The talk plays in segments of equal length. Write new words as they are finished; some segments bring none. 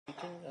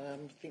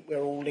think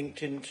we're all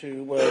linked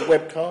into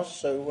webcast.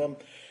 So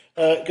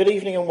good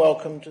evening and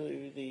welcome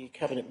to the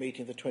Cabinet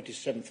meeting of the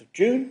 27th of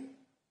June.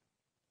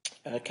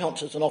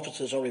 Councillors and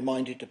officers are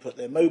reminded to put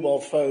their mobile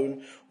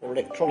phone or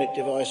electronic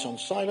device on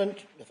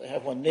silent if they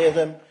have one near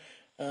them,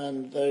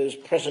 and those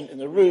present in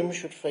the room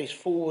should face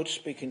forward,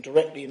 speaking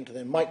directly into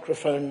their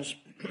microphones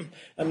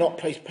and not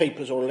place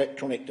papers or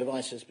electronic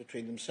devices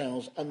between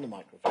themselves and the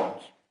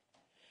microphones.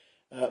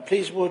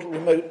 Please would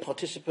remote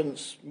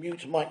participants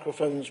mute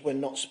microphones when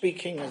not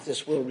speaking, as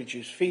this will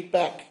reduce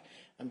feedback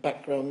and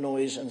background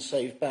noise and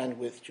save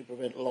bandwidth to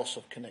prevent loss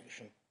of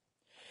connection.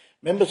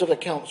 Members of the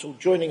Council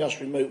joining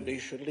us remotely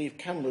should leave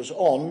cameras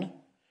on.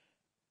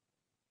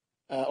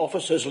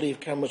 Officers leave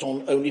cameras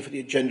on only for the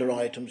agenda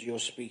items you're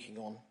speaking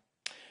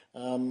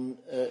on.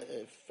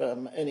 If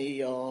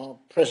any are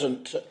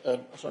present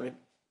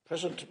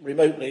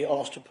remotely,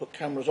 asked to put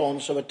cameras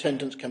on so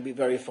attendance can be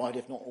verified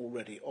if not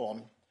already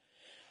on.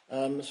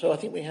 So I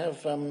think we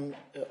have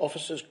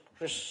officers.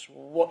 Chris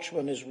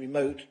Watchman is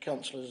remote,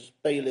 Councillors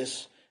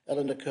Bayliss,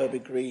 Eleanor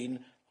Kirby-Green,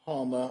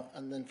 Harmer,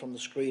 and then from the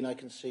screen I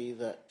can see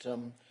that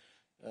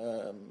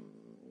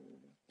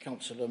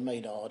Councillor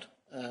Maynard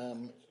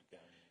and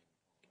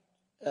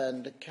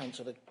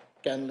Councillor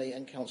Ganley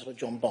and Councillor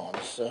John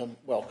Barnes.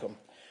 Welcome.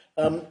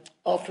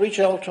 After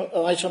each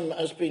item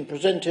has been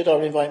presented,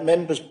 I'll invite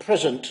members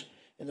present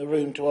in the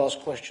room to ask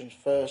questions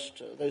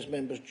first. Those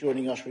members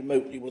joining us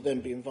remotely will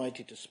then be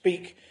invited to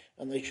speak,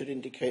 and they should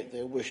indicate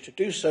their wish to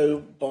do so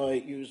by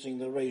using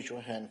the raise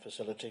your hand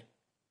facility.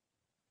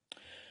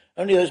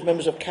 Only those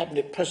members of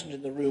Cabinet present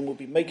in the room will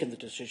be making the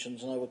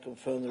decisions, and I will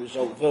confirm the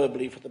result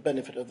verbally for the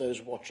benefit of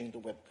those watching the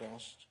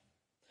webcast.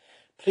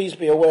 Please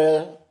be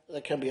aware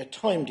there can be a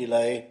time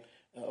delay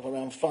of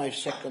around 5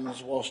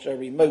 seconds whilst a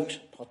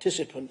remote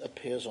participant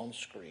appears on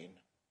screen.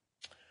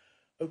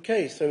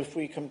 Okay, so if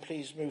we can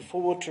please move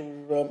forward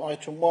to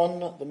item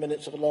 1, the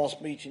minutes of the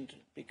last meeting to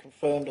be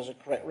confirmed as a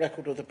correct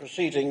record of the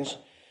proceedings,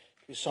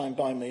 to be signed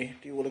by me.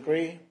 Do you all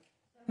agree?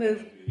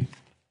 Move.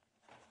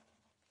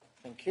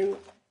 Thank you.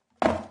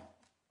 Thank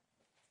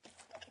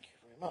you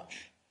very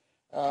much.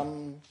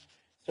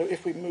 So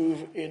if we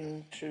move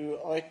into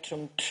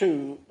item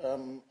 2,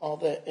 are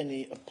there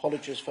any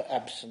apologies for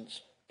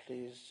absence,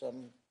 please,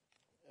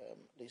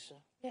 Lisa?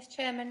 Yes,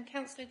 Chairman.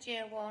 Councillor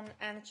Giawan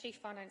and the Chief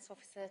Finance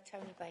Officer,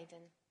 Tony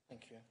Baden.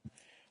 Thank you.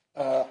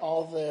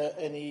 Are there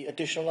any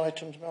additional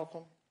items,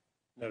 Malcolm?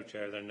 No,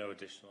 Chair, there are no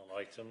additional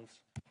items.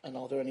 And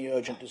are there any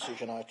urgent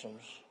decision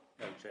items?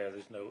 No, Chair,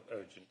 there's no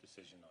urgent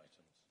decision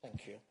items.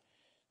 Thank you.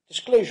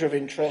 Disclosure of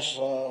interests.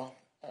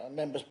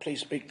 Members,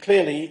 please speak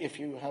clearly if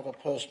you have a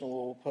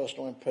personal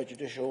and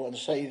prejudicial, and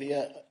say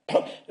the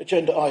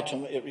agenda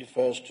item it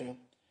refers to.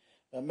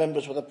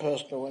 Members with a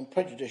personal and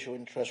prejudicial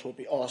interest will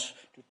be asked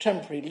to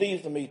temporarily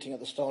leave the meeting at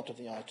the start of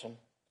the item.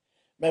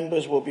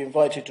 Members will be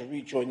invited to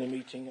rejoin the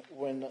meeting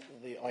when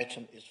the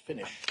item is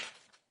finished.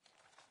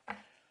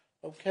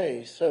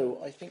 Okay, so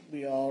I think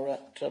we are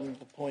at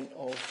the point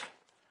of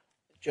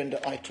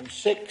agenda item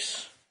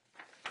 6,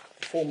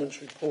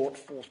 performance report,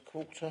 4th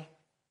quarter.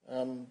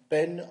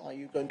 Ben, are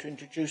you going to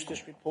introduce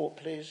this report,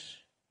 please?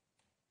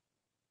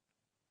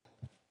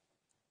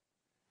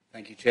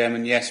 Thank you,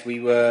 Chairman. Yes,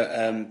 we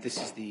were.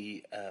 This is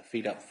the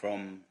feed up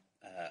from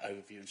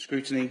overview and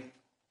scrutiny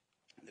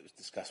that was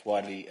discussed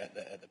widely at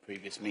the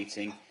previous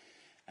meeting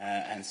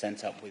and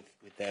sent up with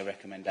their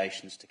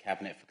recommendations to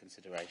Cabinet for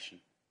consideration.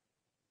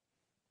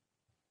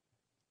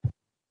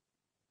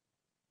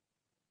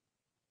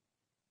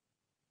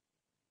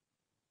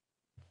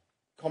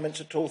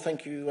 Comments at all?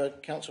 Thank you,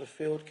 Councillor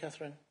Field.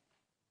 Catherine?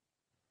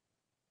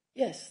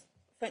 Yes,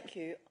 thank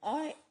you.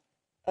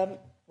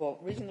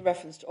 Reading the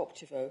reference to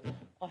Optivo,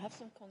 I have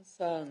some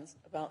concerns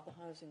about the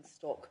housing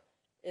stock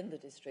in the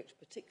district,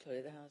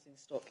 particularly the housing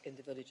stock in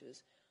the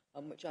villages,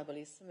 which I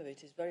believe some of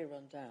it is very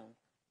run down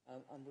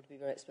and would be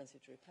very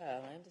expensive to repair.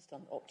 And I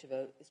understand that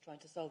Optivo is trying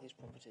to sell these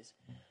properties.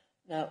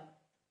 Now,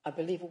 I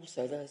believe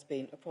also there has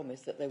been a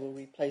promise that they will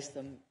replace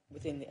them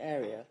within the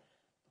area.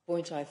 The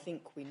point I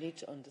think we need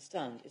to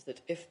understand is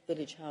that if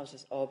village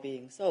houses are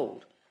being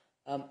sold,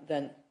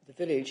 then the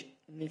village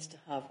needs to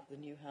have the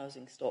new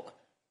housing stock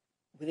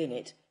within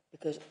it,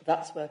 because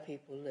that's where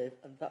people live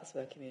and that's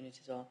where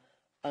communities are.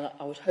 And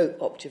I would hope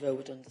Optivo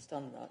would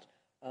understand that.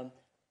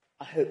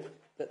 I hope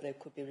that they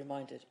could be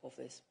reminded of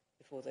this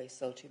before they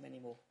sell too many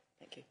more.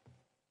 Thank you.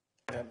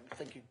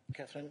 Thank you,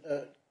 Catherine.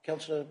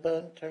 Councillor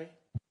Byrne, Terry?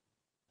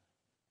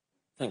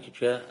 Thank you,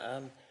 Chair.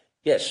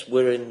 Yes,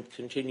 we're in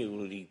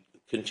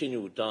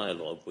continual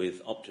dialogue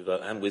with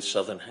Optivo and with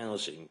Southern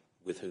Housing,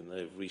 with whom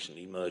they've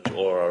recently merged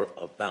or are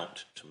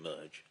about to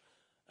merge.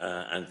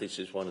 And this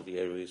is one of the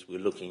areas we're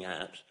looking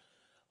at.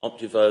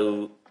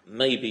 Optivo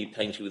may be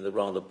painting with a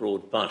rather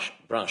broad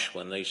brush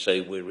when they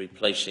say we're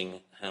replacing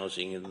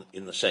housing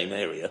in the same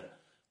area.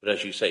 But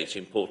as you say, it's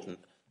important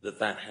that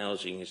that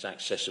housing is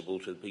accessible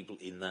to the people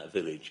in that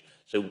village.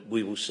 So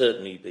we will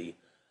certainly be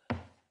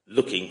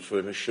looking for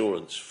an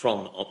assurance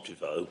from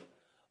Optivo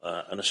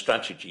and a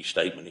strategy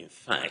statement, in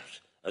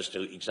fact, as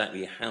to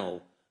exactly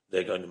how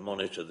they're going to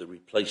monitor the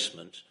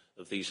replacement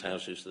of these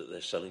houses that they're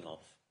selling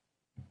off.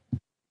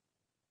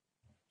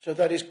 So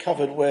that is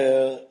covered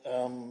where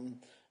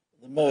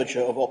the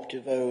merger of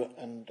Optivo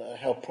and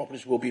how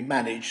properties will be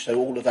managed, so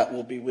all of that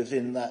will be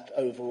within that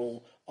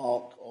overall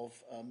arc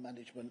of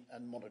management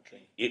and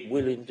monitoring. It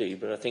will indeed,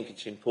 but I think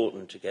it's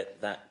important to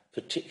get that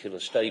particular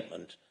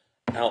statement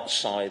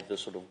outside the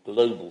sort of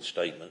global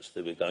statements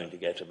that we're going to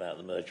get about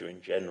the merger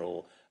in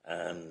general,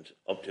 and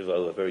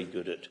Optivo are very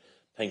good at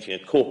painting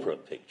a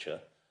corporate picture,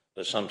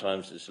 but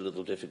sometimes it's a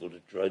little difficult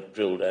to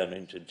drill down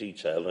into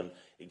detail and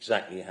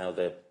exactly how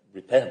their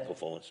repair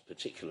performance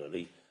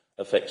particularly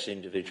affects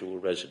individual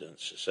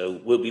residents. So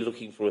we'll be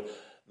looking for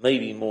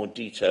maybe more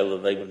detail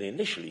than they will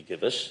initially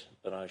give us,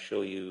 but I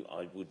assure you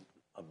I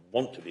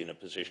want to be in a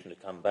position to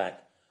come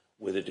back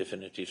with a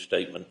definitive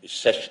statement,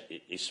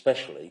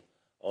 especially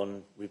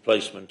on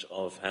replacement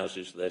of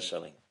houses they're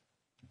selling.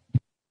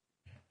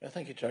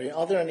 Thank you, Terry.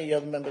 Are there any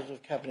other members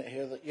of Cabinet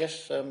here that,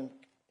 yes,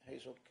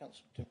 Hazel,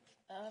 Councillor Tim?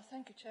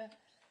 Thank you, Chair.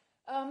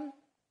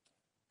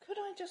 Could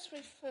I just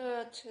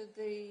refer to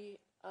the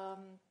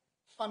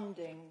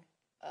funding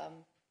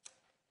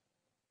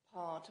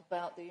part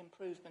about the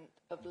improvement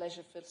of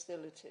leisure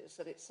facilities,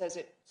 that it says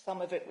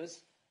some of it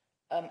was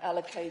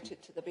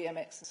allocated to the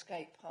BMX and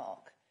skate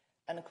park,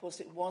 and of course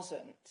it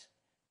wasn't.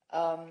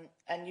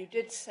 And you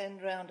did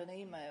send round an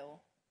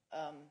email,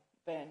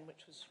 Ben,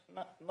 which was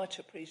much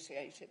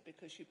appreciated,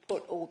 because you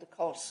put all the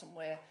costs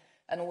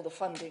and all the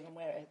funding and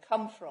where it had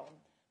come from.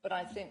 But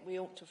I think we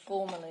ought to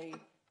formally,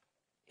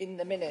 in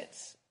the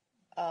minutes,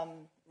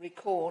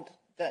 record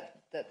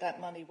that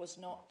money was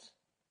not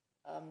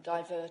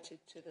diverted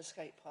to the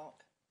skate park.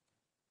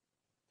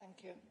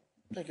 Thank you.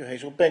 Thank you,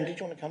 Hazel. Ben, did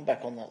you want to come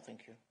back on that?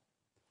 Thank you.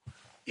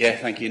 Yeah,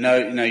 thank you.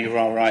 No, you're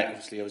all right.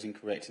 Obviously, I was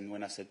incorrect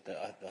when I said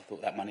that I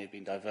thought that money had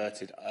been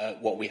diverted.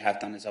 What we have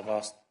done is I've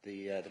asked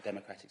the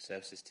Democratic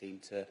Services team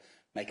to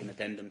make an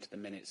addendum to the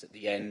minutes at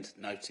the end,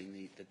 noting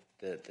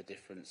the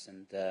difference,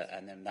 and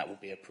then that will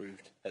be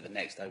approved at the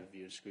next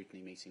overview and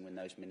scrutiny meeting when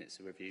those minutes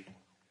are reviewed.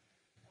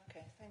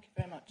 Okay, thank you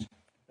very much.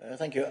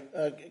 Thank you.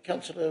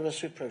 Councillor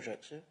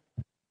Suproject.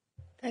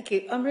 Thank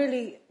you. I'm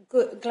really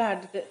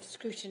glad that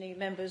scrutiny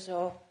members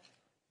are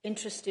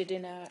interested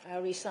in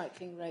our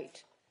recycling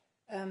rate.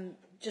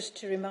 Just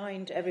to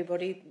remind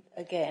everybody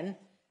again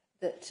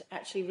that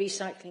actually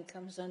recycling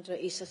comes under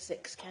East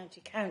Sussex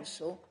County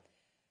Council.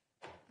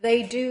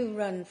 They do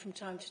run from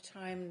time to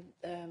time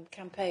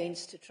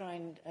campaigns to try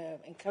and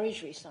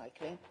encourage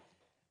recycling,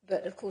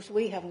 but of course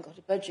we haven't got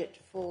a budget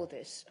for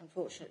this,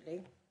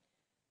 unfortunately.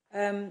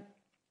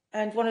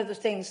 And one of the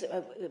things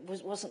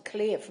that wasn't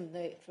clear from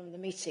the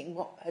meeting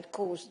what had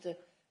caused the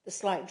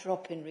slight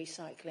drop in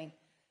recycling.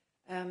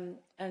 And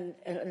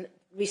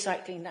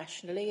recycling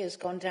nationally has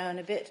gone down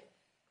a bit,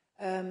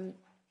 and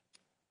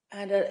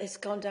it's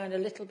gone down a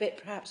little bit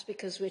perhaps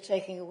because we're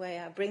taking away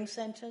our bring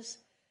centres,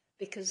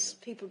 because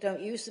people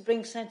don't use the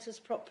bring centres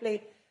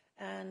properly,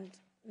 and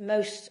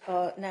most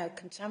are now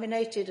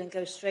contaminated and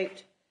go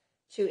straight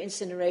to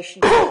incineration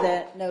because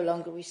they're no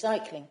longer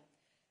recycling.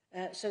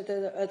 So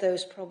there are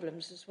those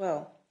problems as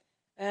well.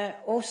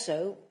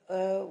 Also,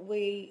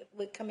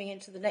 we're coming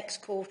into the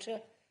next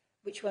quarter,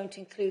 which won't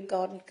include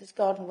garden, because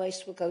garden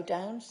waste will go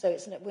down, so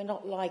we're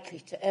not likely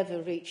to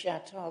ever reach our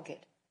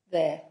target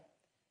there.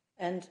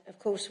 And, of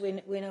course,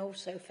 we're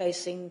also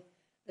facing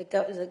the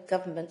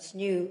government's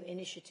new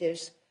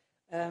initiatives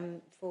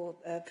for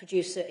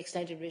producer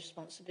extended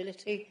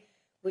responsibility,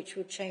 which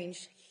will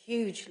change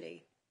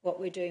hugely what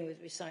we're doing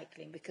with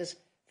recycling, because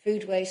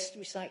food waste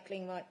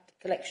recycling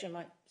collection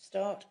might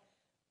start.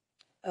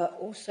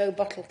 Also,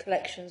 bottle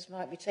collections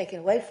might be taken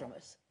away from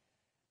us.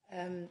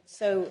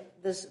 So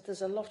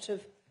there's a lot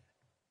of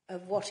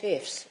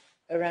what-ifs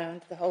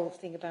around the whole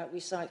thing about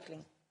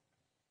recycling.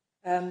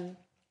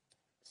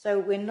 So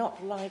we're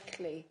not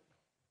likely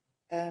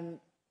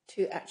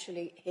to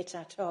actually hit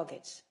our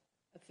targets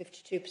of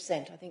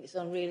 52%. I think it's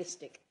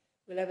unrealistic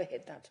we'll ever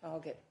hit that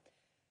target.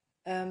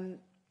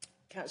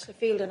 Councillor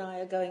Field and I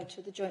are going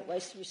to the Joint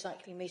Waste and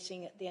Recycling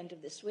meeting at the end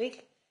of this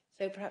week,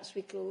 so perhaps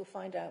we will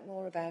find out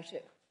more about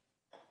it.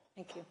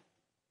 Thank you.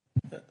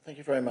 Thank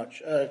you very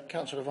much.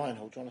 Councillor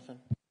Vinehall, Jonathan.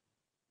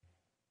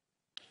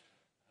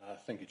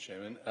 Thank you,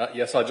 Chairman.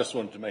 Yes, I just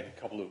wanted to make a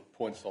couple of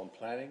points on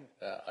planning.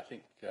 I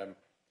think,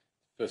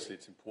 firstly,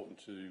 it's important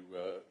to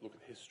look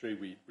at history.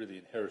 We really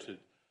inherited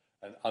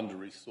an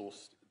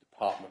under-resourced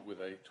department with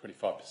a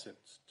 25%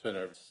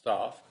 turnover of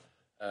staff,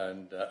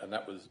 and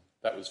that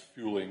was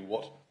fueling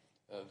what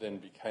then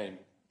became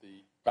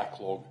the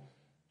backlog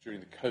during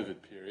the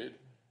COVID period.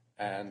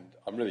 And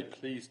I'm really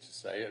pleased to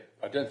say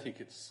I don't think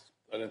it's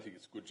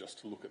good just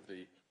to look at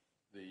the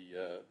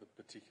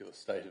particular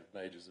state of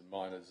majors and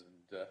minors.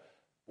 And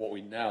what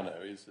we now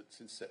know is that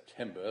since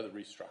September, the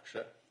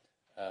restructure,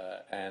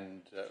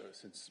 and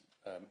since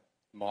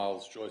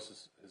Miles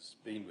Joyce has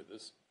been with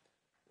us,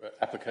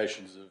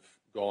 applications have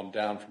gone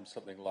down from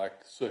something like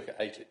circa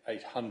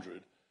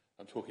 800.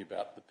 I'm talking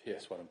about the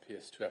PS1 and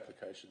PS2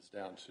 applications,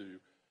 down to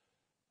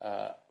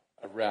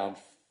around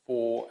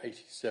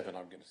 487,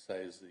 I'm going to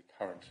say, is the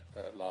current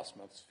last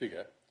month's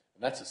figure. And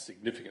And that's a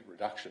significant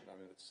reduction. I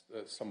mean,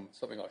 it's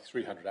something like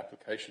 300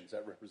 applications.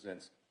 That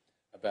represents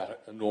about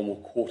a normal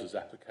quarter's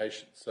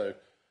application. So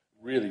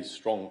really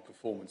strong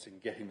performance in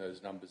getting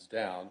those numbers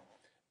down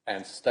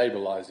and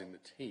stabilising the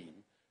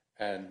team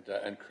and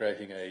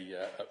creating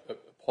a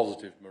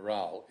positive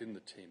morale in the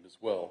team as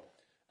well.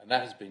 And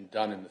that has been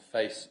done in the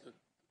face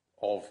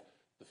of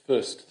the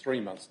first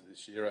 3 months of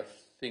this year. I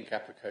think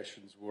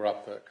applications were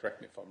up, correct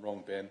me if I'm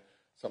wrong, Ben,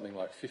 something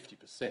like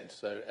 50%.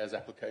 So as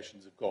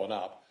applications have gone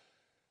up,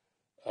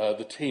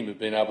 the team have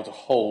been able to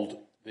hold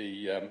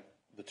the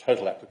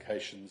total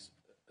applications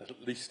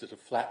at least at a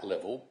flat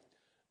level,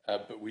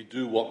 but we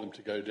do want them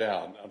to go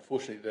down.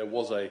 Unfortunately, there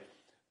was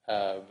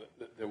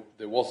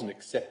an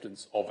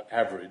acceptance of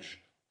average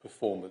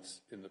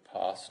performance in the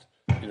past,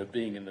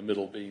 being in the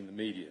middle, being the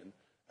median,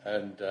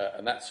 and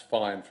that's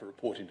fine for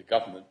reporting to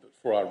government, but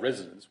for our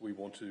residents, we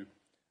want to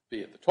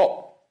be at the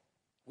top.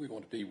 We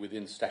want to be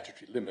within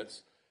statutory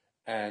limits,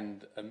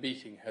 and a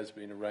meeting has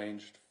been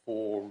arranged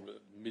for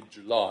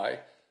mid-July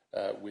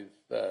with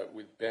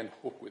Ben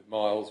Hook, with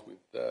Miles, with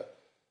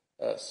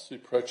Sue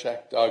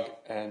Prochak, Doug,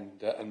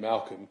 and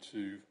Malcolm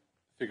to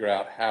figure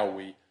out how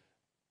we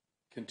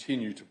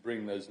continue to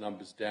bring those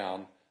numbers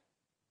down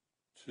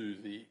to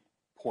the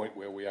point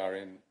where we are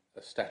in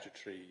the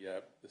statutory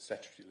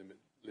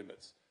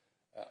limits.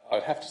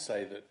 I'd have to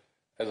say that,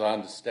 as I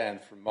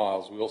understand from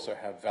Miles, we also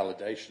have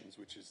validations,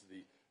 which is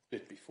the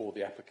bit before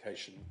the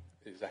application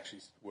is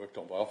actually worked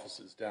on by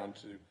officers, down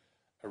to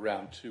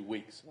around 2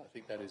 weeks, and I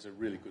think that is a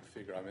really good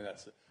figure. I mean,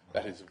 that's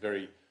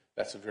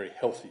a very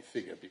healthy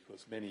figure,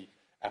 because many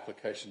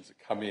applications that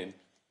come in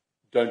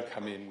don't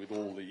come in with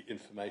all the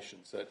information,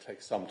 so it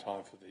takes some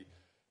time for the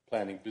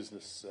planning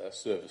business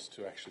service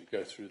to actually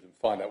go through them,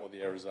 find out what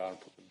the errors are, and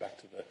put them back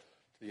to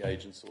the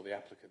agents or the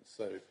applicants.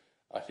 So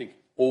I think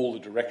all the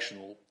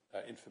directional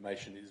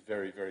information is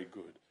very, very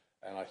good,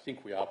 and I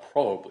think we are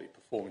probably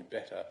performing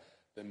better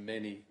than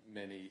many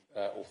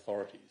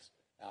authorities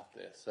out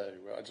there. So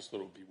I just thought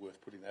it would be worth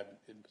putting that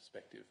in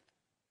perspective.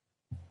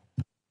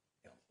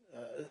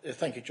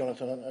 Thank you,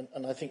 Jonathan,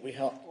 and I think we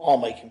are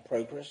making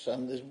progress,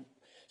 and there's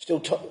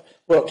still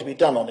work to be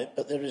done on it,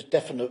 but there is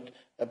definite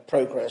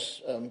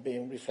progress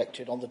being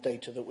reflected on the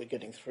data that we're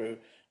getting through,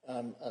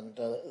 and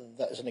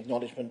that is an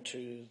acknowledgement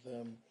to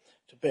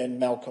Ben,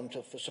 Malcolm,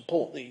 for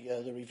support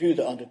the review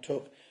that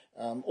undertook,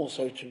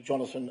 also to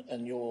Jonathan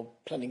and your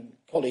planning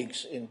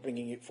colleagues in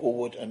bringing it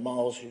forward, and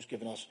Miles, who's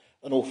given us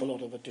an awful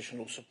lot of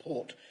additional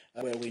support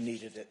where we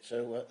needed it.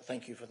 So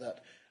thank you for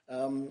that.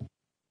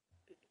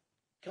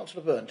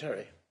 Councillor Byrne,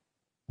 Terry.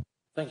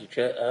 Thank you,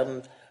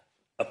 Chair.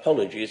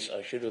 Apologies,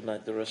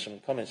 there are some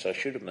comments I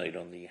should have made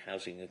on the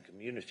housing and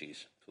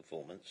communities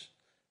performance.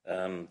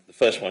 The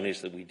first one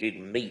is that we did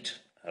meet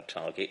our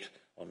target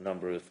on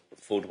number of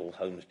affordable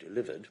homes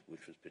delivered,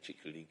 which was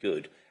particularly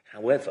good.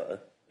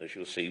 However, as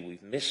you'll see,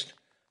 we've missed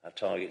our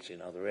targets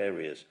in other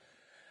areas.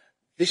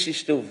 This is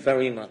still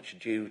very much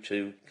due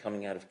to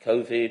coming out of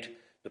COVID,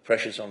 the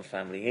pressures on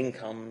family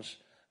incomes,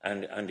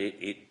 and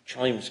it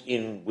chimes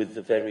in with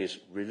the various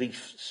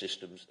relief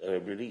systems,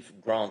 relief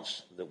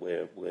grants that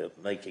we're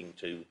making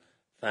to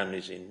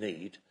families in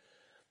need.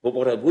 But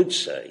what I would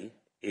say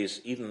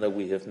is, even though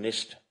we have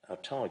missed our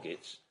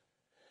targets,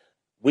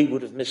 we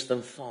would have missed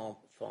them far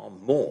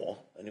more,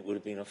 and it would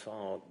have been a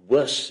far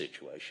worse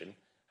situation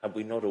had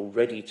we not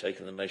already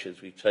taken the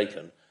measures we've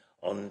taken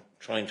on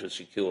trying to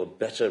secure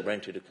better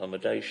rented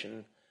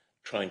accommodation,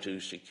 trying to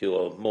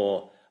secure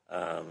more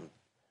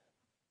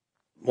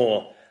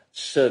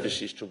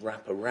services to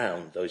wrap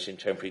around those in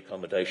temporary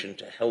accommodation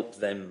to help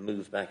them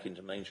move back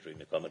into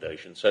mainstream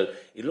accommodation. So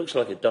it looks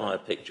like a dire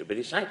picture, but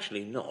it's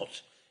actually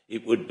not.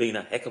 It would have been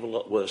a heck of a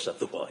lot worse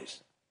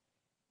otherwise.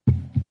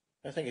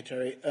 Thank you,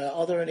 Terry.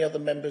 Are there any other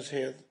members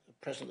here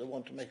present that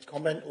want to make a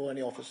comment, or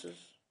any officers?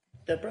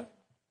 Deborah?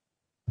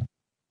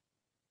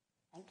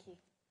 Thank you,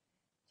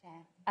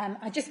 Chair.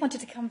 I just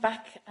wanted to come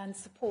back and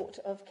support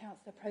of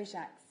Councillor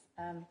Projak's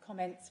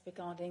comments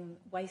regarding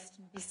waste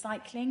and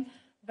recycling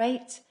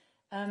rate.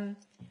 I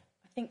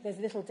think there's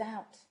little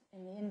doubt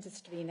in the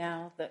industry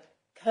now that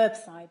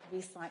curbside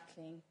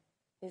recycling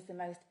is the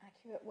most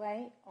accurate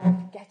way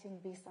of getting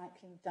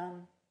recycling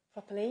done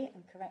properly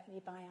and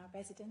correctly by our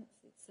residents.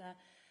 It's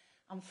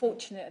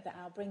unfortunate that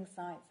our bring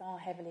sites are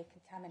heavily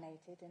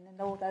contaminated, and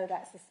although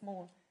that's a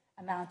small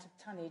amount of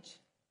tonnage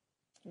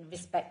in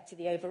respect to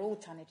the overall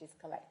tonnages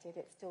collected,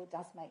 it still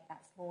does make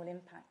that small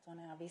impact on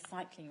our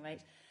recycling rate.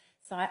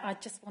 So I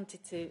just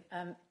wanted to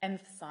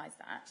emphasise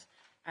that.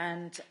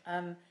 And,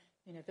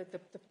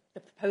 the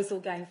proposal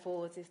going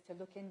forward is to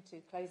look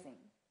into closing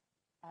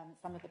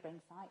some of the bring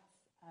sites,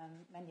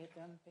 many of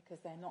them because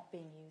they're not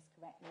being used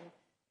correctly,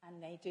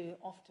 and they do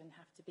often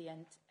have to be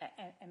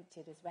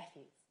emptied as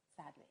refuse,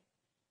 sadly.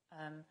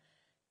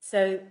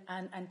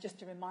 And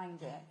just a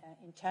reminder,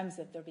 in terms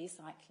of the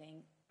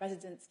recycling,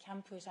 residents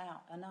can put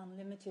out an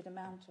unlimited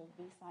amount of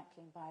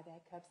recycling via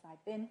their curbside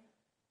bin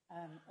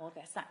or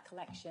their sack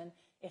collection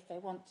if they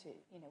want to.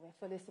 We're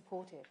fully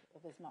supportive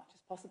of as much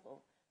as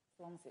possible, as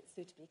long as it's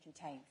suitably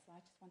contained. So I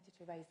just wanted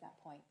to raise that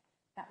point.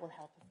 that will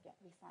help us get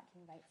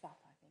recycling rates up,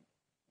 I think.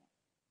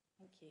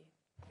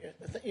 Yeah.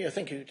 Thank you.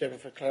 Thank you, Deborah,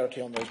 for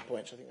clarity on those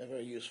points. I think they're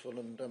very useful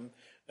and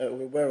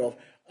we're aware of.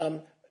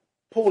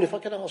 Paul, if I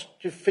could ask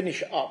to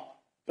finish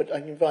up, but I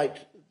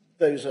invite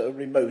those that are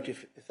remote,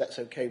 if that's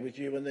okay with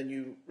you, and then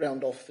you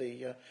round off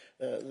the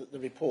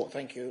report.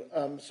 Thank you.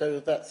 So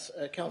that's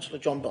Councillor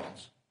John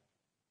Barnes.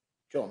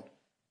 John.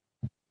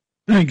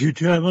 Thank you,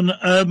 Chairman.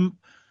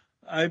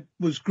 I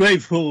was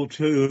grateful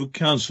to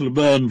Councillor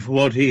Byrne for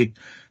what he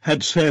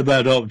had to say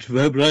about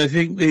Optivo, but I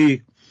think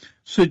the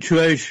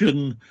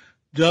situation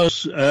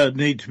does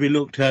need to be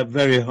looked at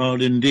very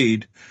hard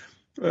indeed.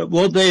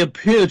 What they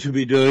appear to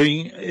be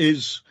doing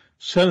is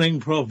selling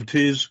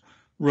properties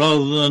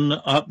rather than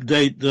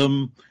update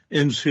them,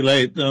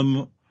 insulate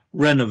them,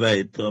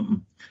 renovate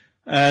them.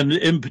 And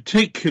in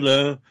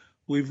particular,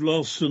 we've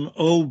lost an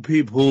old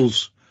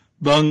people's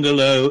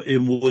bungalow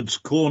in Woods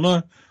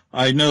Corner.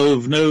 I know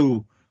of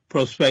no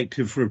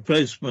prospective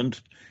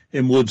replacement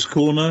in Woods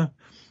Corner.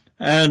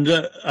 And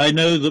I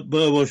know that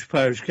Burwash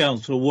Parish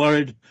Council are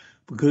worried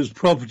because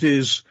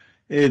properties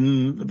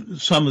in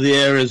some of the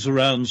areas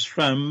around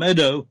Strand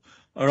Meadow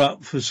are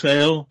up for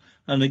sale.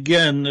 And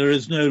again, there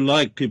is no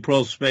likely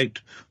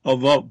prospect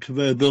of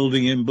Optivo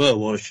building in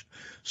Burwash.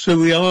 So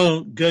we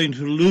are going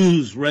to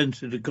lose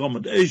rented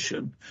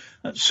accommodation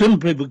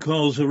simply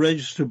because a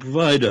registered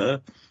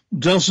provider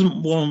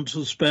doesn't want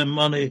to spend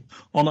money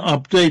on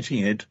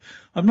updating it.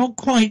 I'm not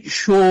quite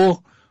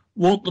sure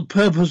what the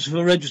purpose of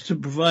a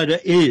registered provider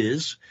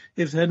is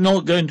if they're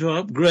not going to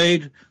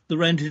upgrade the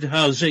rented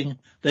housing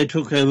they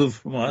took over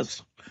from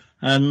us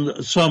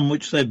and some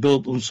which they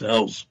built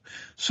themselves.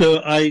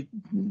 So I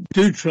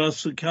do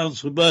trust that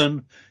Councillor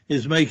Byrne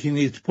is making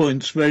these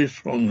points very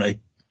strongly.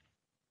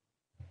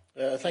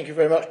 Thank you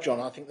very much, John.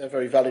 I think they're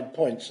very valid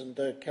points, and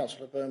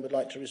Councillor Byrne would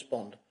like to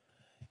respond.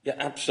 Yeah,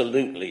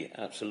 absolutely,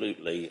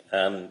 absolutely.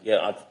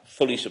 I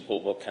fully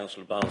support what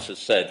Councillor Barnes has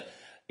said.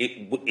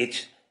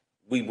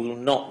 We will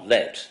not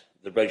let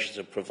the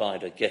registered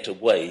provider get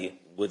away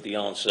with the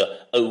answer,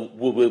 oh,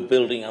 we're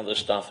building other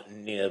stuff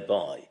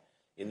nearby.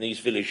 In these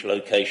village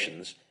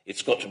locations,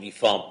 it's got to be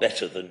far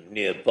better than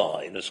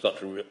nearby, and it's got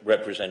to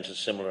represent a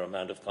similar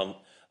amount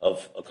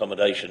of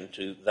accommodation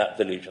to that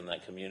village and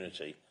that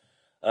community.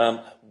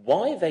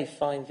 Why they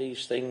find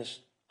these things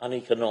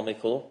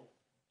uneconomical,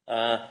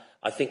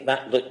 I think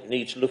that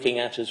needs looking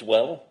at as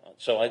well.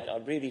 So I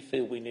really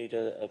feel we need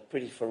a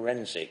pretty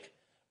forensic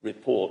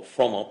report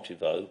from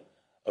Optivo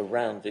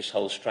around this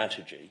whole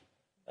strategy,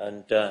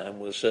 and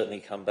we'll certainly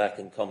come back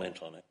and comment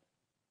on it.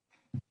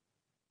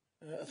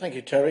 Thank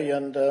you, Terry,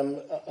 and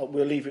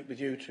we'll leave it with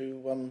you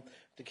to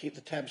keep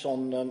the tabs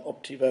on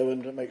Optivo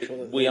and to make sure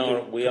that we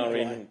are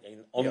in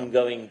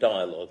ongoing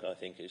dialogue, I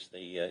think is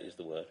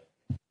the word.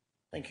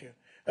 Thank you.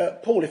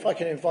 Paul, if I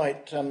can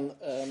invite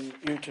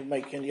you to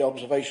make any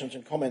observations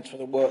and comments for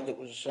the work that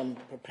was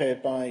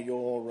prepared by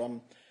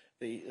your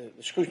the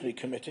scrutiny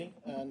committee,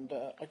 and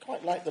I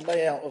quite like the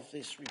layout of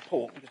this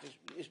report because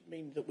it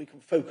means that we can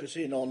focus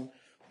in on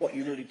what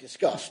you really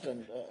discussed,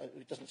 and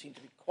it doesn't seem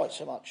to be quite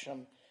so much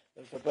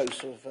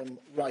verbose of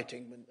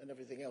writing and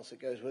everything else that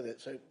goes with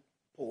it. So,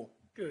 Paul.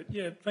 Good.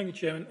 Yeah. Thank you,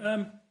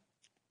 Chairman.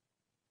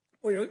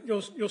 Well,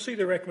 you'll see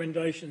the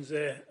recommendations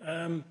there.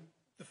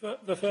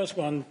 The first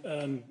one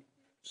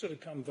sort of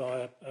come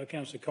via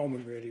Councillor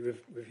Coleman, really,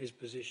 with his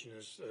position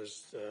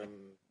as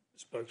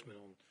spokesman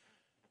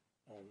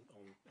on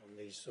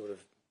these sort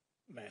of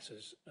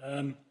matters.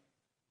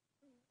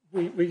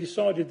 We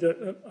decided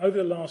that over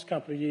the last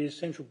couple of years,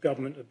 central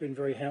government have been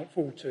very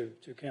helpful to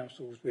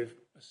councils with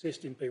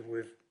assisting people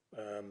with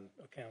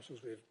councils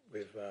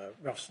with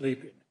rough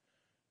sleeping,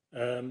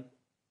 and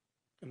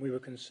we were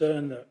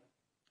concerned that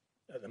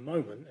at the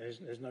moment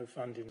there's no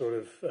funding sort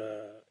of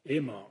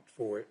earmarked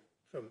for it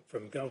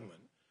from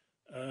government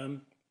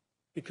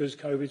because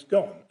COVID's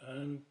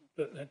gone,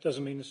 but that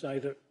doesn't mean to say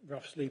that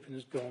rough sleeping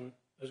has gone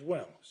as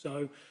well.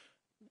 So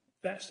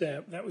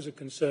that was a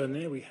concern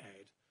there we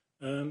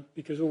had,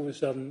 because all of a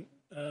sudden,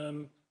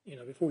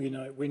 before you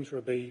know it, winter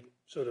will be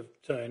sort of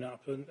turning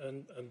up,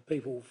 and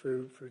people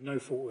through no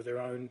fault of their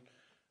own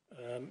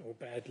or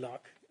bad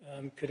luck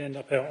could end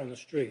up out on the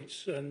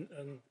streets, and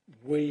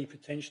we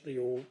potentially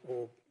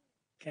or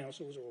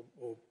councils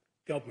or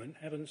government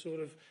haven't sort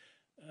of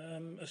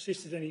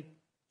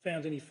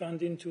found any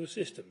funding to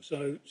assist them.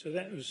 So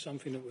that was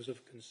something that was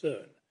of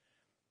concern.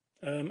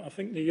 I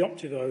think the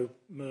Optivo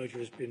merger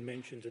has been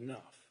mentioned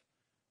enough.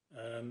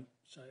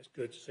 So it's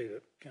good to see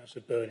that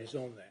Councillor Byrne is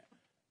on that.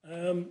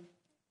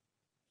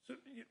 So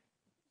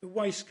the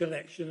waste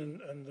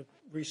collection and the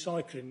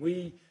recycling,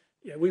 we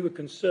were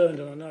concerned,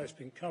 and I know it's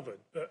been covered,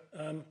 but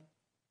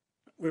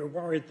we were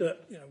worried that,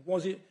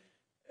 was it,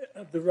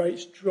 the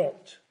rates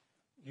dropped?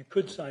 You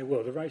could say,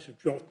 well, the rates have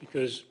dropped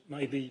because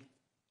maybe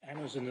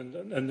Amazon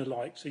and the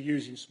likes are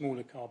using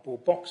smaller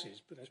cardboard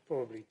boxes, but that's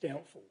probably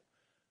doubtful.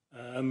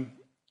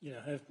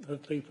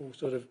 Have people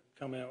sort of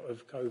come out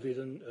of COVID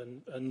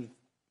and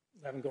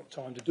haven't got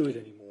time to do it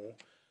anymore?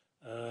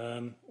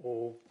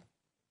 Or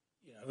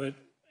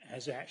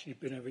has actually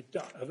been a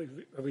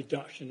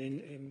reduction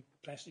in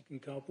plastic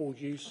and cardboard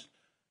use?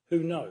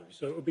 Who knows?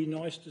 So it would be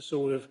nice to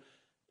sort of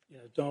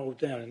dial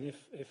down. And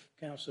if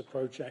Councillor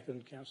Projak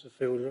and Councillor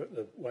Field are at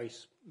the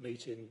waste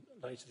meeting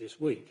later this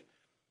week,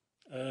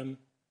 there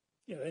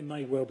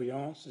may well be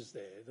answers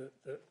there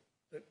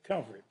that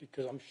cover it,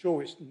 because I'm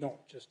sure it's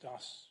not just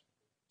us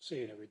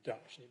seeing a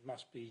reduction. It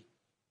must be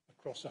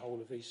across the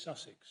whole of East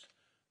Sussex.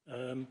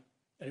 And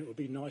it would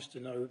be nice to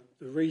know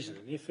the reason.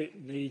 And if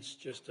it needs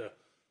just a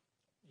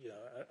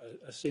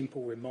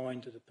simple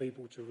reminder to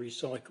people to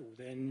recycle,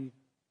 then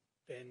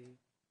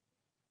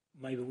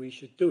maybe we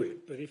should do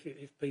it. But if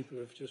people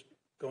have just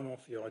gone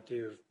off the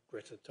idea of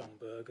Greta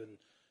Thunberg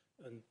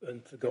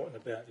and forgotten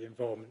about the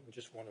environment and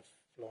just want to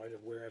fly to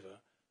wherever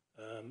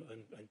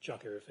and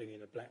chuck everything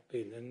in a black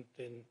bin,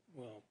 then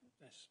well,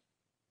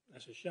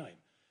 that's a shame.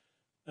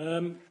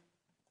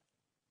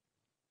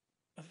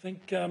 I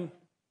think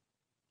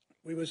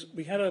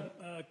we had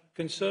a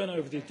concern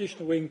over the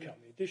additional income.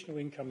 The additional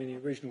income in the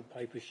original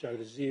paper showed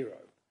a 0,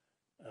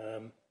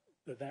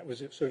 but that was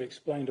sort of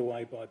explained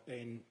away by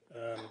Ben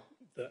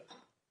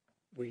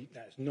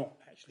that's not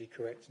actually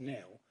correct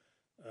now,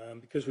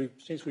 because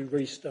since we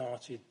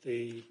restarted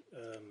the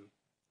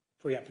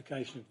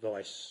pre-application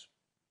advice,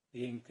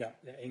 the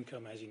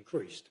income has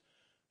increased.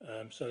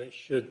 So it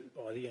should,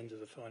 by the end of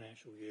the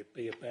financial year,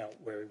 be about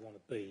where we want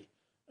to be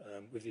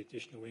with the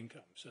additional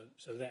income.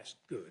 So that's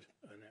good,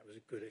 and that was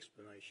a good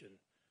explanation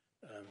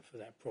for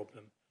that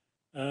problem.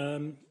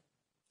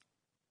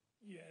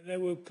 There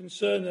were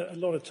concern that a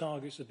lot of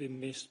targets have been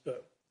missed,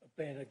 but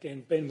Ben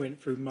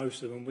went through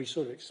most of them. We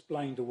sort of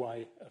explained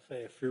away a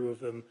fair few of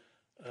them.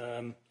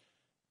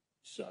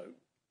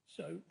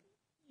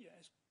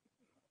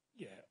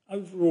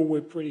 Overall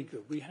we're pretty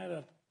good. We had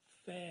a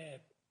fair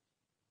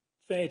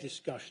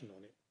discussion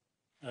on it,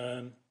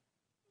 an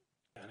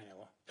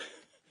hour.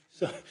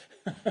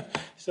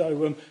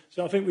 So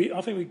I think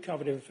we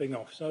covered everything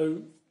off.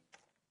 So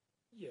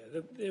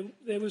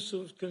there was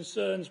sort of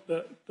concerns,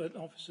 but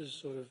officers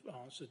sort of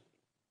answered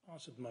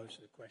most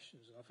of the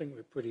questions, and I think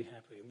we're pretty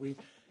happy. And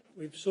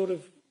we've sort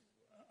of,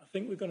 I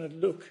think we're going to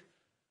look,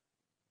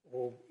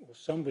 or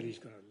somebody's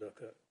going to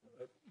look at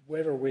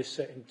whether we're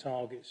setting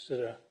targets that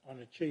are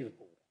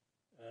unachievable.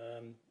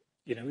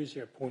 Is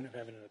there a point of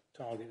having a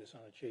target that's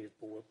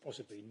unachievable? Well,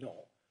 possibly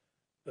not.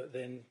 But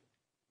then,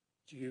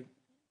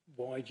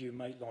 why do you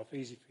make life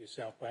easy for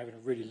yourself by having a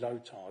really low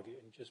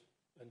target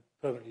and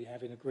permanently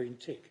having a green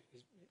tick?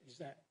 Is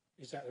that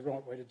the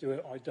right way to do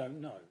it? I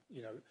don't know.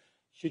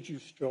 Should you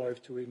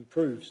strive to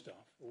improve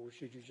stuff, or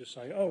should you just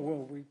say, oh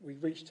well, we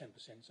reached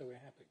 10%, so we're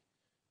happy?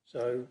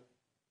 So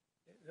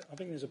I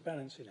think there's a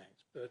balancing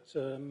act, but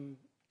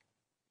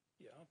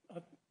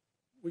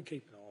we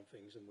keep an eye on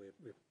things, and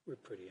we're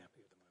pretty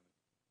happy at the moment.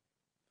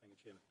 Thank you,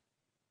 Chairman.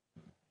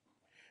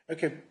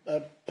 Okay,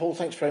 Paul,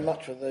 thanks very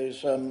much for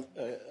those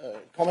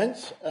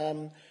comments.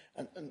 And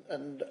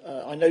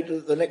I note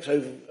that the next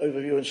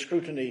overview and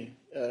scrutiny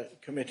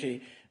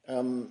committee,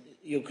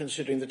 you're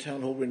considering the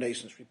Town Hall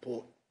Renaissance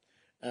report.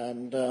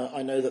 And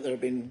I know that there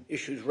have been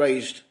issues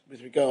raised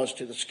with regards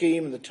to the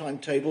scheme and the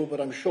timetable, but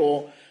I'm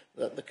sure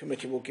that the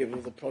committee will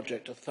give the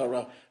project a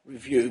thorough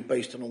review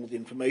based on all the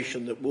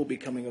information that will be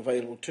coming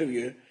available to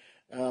you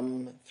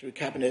through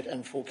Cabinet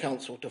and full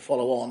Council to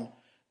follow on,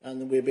 and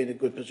then we'll be in a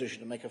good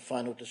position to make a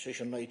final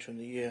decision later in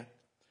the year.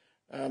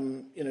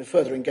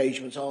 Further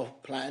engagements are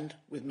planned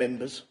with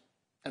members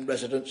and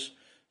residents,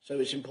 so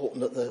it's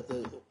important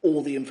that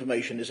all the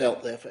information is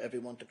out there for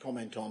everyone to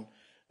comment on.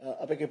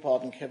 I beg your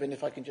pardon, Kevin,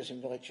 if I can just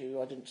invite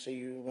you. I didn't see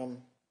you. I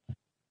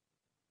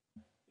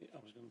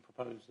was going to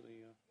propose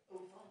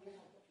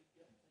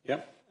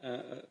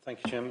thank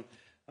you, Chairman.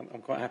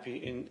 I'm quite happy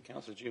in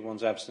Councillor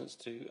G1's absence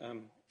to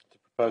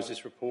propose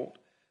this report.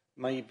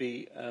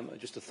 Maybe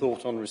just a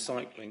thought on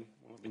recycling.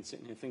 Well, I've been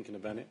sitting here thinking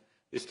about it.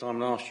 This time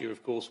last year,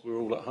 of course, we were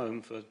all at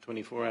home for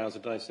 24 hours a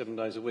day, 7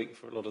 days a week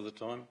for a lot of the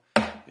time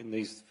in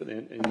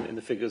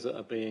the figures that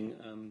are being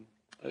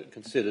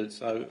considered.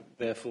 So,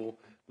 therefore,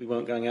 we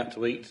weren't going out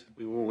to eat.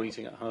 We were all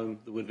eating at home.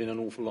 There would have been an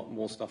awful lot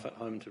more stuff at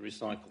home to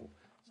recycle.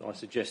 So I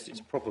suggest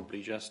it's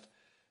probably just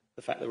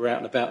the fact that we're out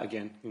and about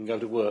again, we can go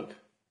to work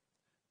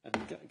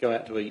and go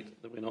out to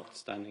eat, that we're not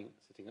sitting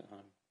at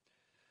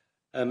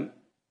home.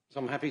 So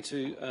I'm happy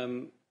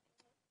to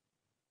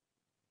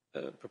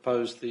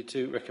propose the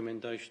 2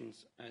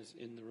 recommendations as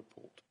in the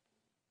report.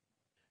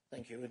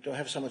 Thank you. Do I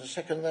have someone to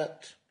second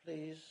that,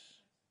 please?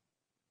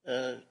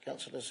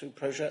 Councillor Sue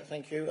Projak,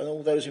 thank you. And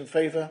all those in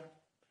favour?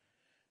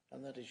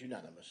 And that is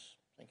unanimous.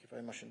 Thank you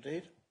very much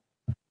indeed.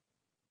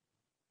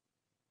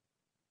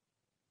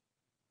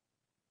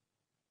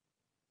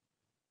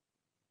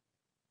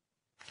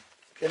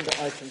 Agenda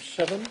item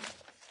 7.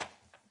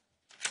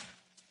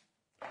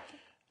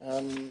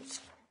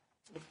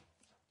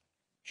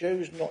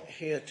 Joe's not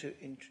here to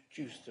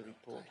introduce the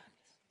report,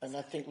 and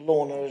I think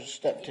Lorna has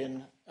stepped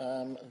in.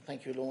 And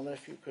thank you, Lorna.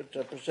 If you could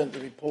present the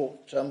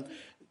report,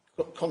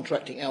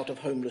 contracting out of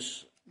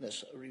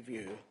homelessness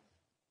review.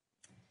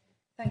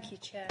 Thank you,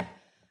 Chair.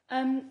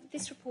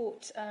 This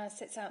report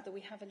sets out that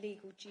we have a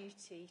legal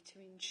duty to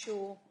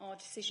ensure our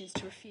decisions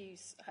to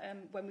refuse,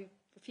 when we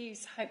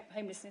refuse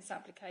homelessness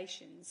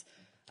applications,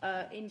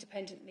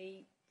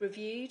 independently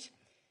reviewed.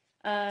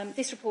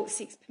 This report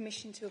seeks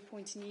permission to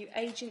appoint a new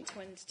agent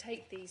to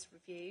undertake these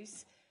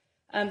reviews.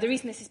 The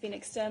reason this has been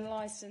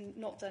externalised and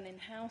not done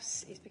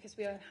in-house is because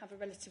we have a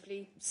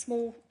relatively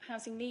small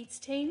housing needs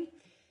team,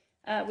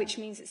 which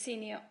means that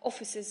senior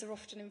officers are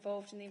often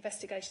involved in the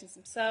investigations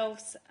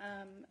themselves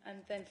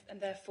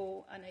and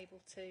therefore unable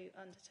to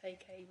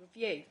undertake a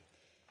review.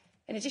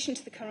 In addition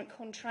to the current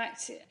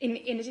contract,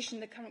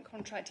 the current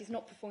contract is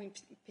not performing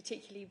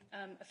particularly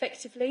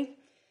effectively.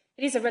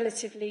 It is a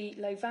relatively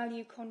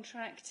low-value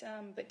contract,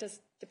 but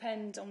does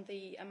depend on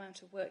the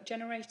amount of work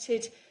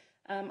generated.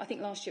 I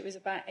think last year it was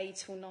about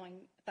 £8,000 or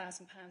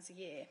 £9,000 a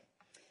year.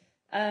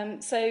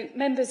 So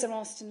members are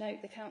asked to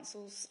note the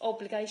Council's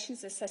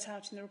obligations as set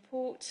out in the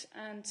report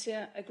and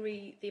to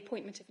agree the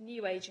appointment of a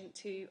new agent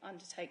to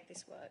undertake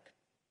this work.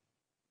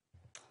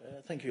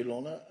 Thank you,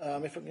 Lorna.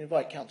 If I can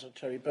invite Councillor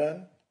Terry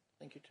Byrne.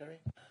 Thank you, Terry.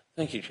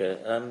 Thank you,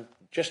 Chair.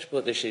 Just to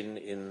put this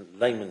in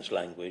layman's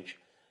language,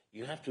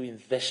 you have to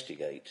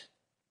investigate.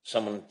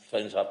 Someone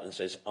phones up and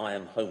says, I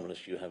am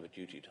homeless, you have a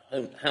duty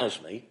to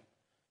house me.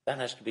 That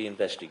has to be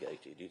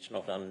investigated. It's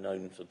not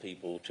unknown for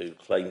people to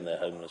claim they're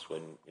homeless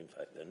when, in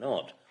fact, they're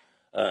not.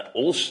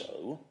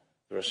 Also,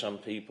 there are some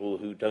people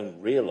who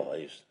don't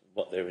realise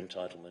what their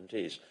entitlement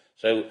is.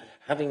 So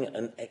having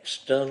an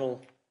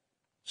external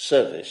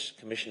service,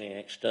 commissioning an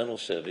external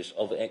service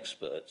of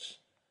experts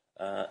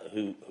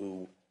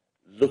who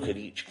look at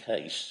each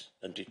case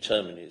and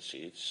determine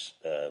its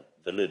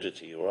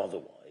validity or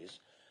otherwise,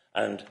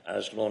 and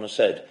as Lorna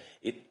said,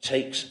 it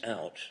takes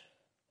out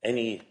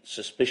any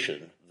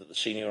suspicion that the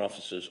senior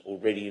officers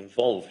already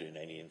involved in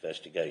any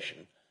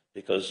investigation,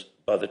 because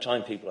by the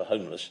time people are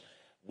homeless,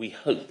 we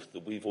hope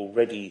that we've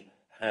already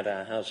had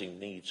our housing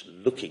needs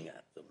looking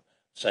at them,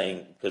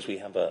 saying, because we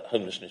have a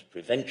homelessness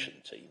prevention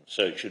team,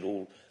 so it should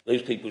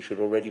those people should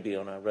already be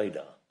on our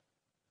radar.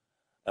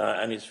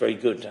 And it's very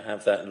good to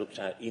have that looked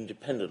at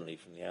independently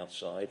from the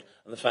outside,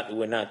 and the fact that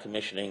we're now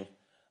commissioning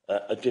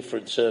a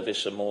different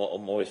service, a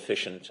more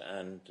efficient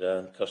and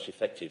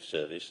cost-effective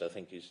service, I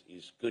think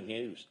is good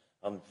news.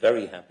 I'm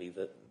very happy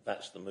that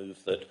that's the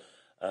move that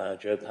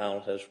Joe Powell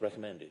has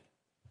recommended.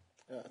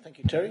 Thank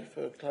you, Terry,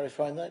 for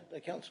clarifying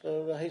that.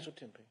 Councillor Hazel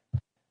Timpey.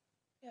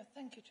 Yeah,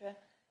 thank you, Chair.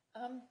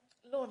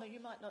 Lorna, you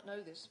might not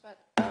know this, but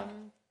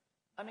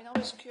I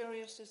was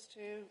curious as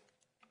to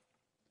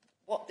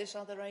what this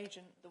other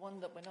agent, the one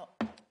that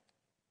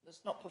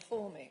that's not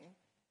performing,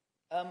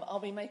 are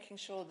we making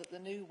sure that the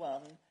new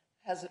one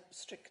has a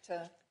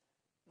stricter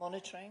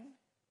monitoring?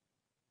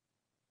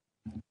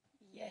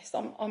 Yes,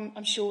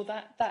 I'm sure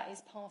that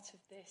is part of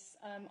this.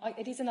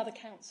 It is another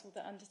council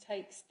that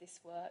undertakes this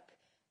work,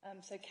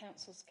 so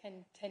councils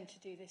can tend to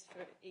do this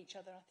for each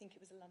other. I think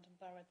it was a London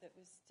Borough that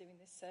was doing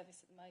this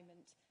service at the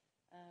moment.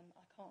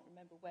 I can't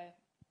remember where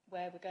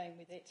we're going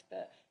with it,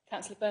 but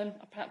Councillor Byrne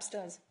perhaps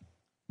does.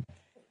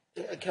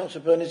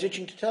 Councillor Byrne is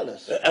itching to tell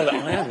us. I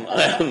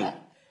am.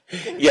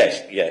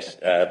 Yes.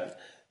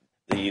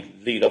 The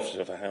lead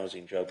officer for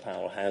housing, Joe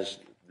Powell, has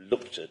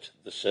looked at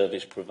the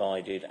service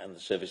provided and the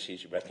service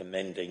he's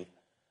recommending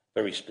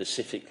very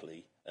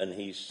specifically, and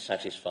he's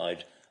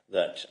satisfied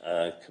that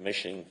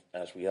commissioning,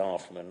 as we are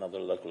from another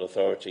local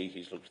authority,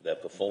 he's looked at their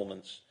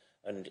performance,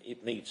 and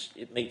it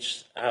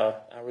meets our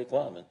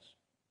requirements.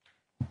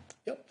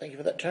 Yep, thank you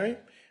for that, Terry.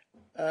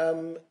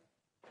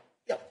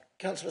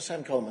 Councillor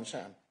Sam Coleman.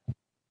 Sam.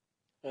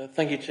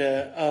 Thank you,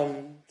 Chair.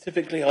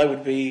 Typically, I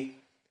would be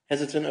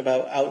hesitant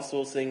about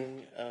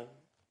outsourcing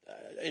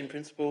in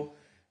principle,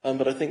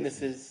 but I think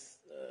this is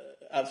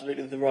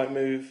absolutely the right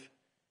move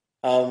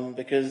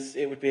because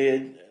it would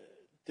be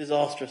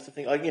disastrous to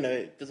think,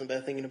 it doesn't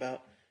bear thinking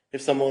about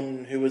if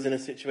someone who was in a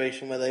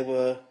situation where they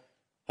were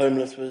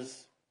homeless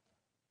was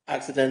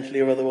accidentally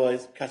or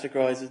otherwise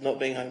categorised as not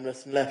being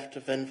homeless and left to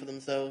fend for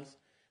themselves.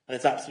 And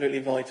it's absolutely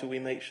vital we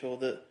make sure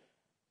that,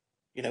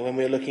 when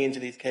we're looking into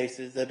these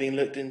cases, they're being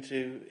looked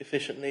into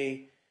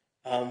efficiently,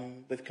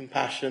 with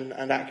compassion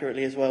and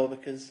accurately as well,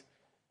 because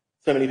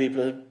so many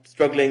people are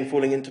struggling,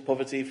 falling into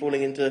poverty,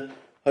 falling into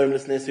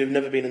homelessness, who've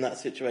never been in that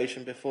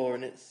situation before,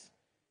 and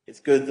it's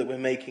good that we're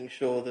making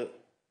sure that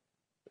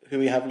who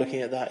we have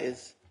looking at that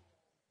is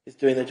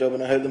doing their job,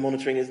 and I hope the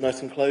monitoring is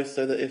nice and close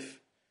so that if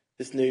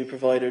this new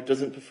provider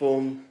doesn't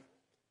perform,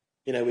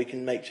 we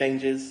can make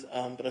changes,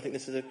 but I think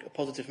this is a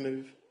positive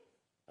move.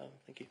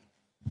 Thank you.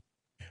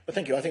 Well,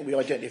 thank you. I think we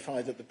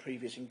identified that the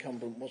previous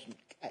incumbent wasn't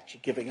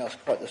actually giving us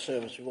quite the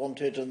service we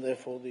wanted, and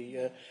therefore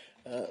the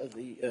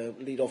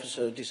lead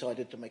officer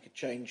decided to make a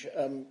change.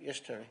 Yes,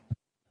 Terry.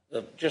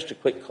 Just a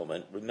quick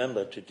comment.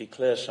 Remember, to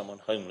declare someone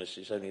homeless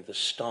is only the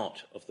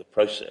start of the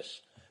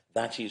process.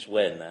 That is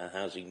when our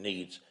housing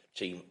needs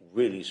team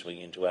really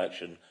swing into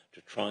action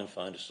to try and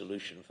find a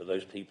solution for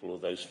those people or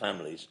those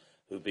families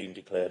who have been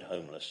declared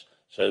homeless.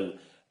 So,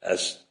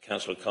 as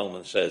Councillor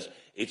Coleman says,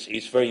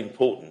 it's very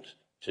important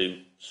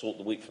to sort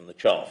the wheat from the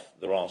chaff.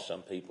 There are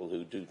some people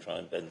who do try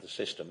and bend the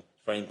system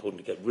It's very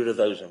important to get rid of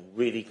those and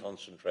really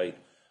concentrate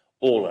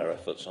all our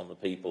efforts on the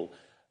people,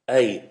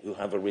 A, who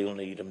have a real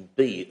need, and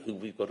B, who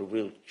we've got a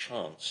real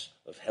chance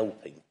of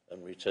helping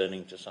and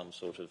returning to some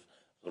sort of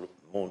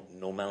more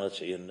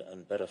normality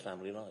and better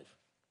family life.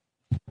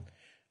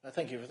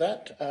 Thank you for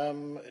that.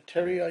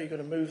 Terry, are you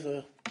going to move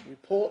the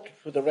report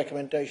for the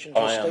recommendations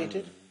as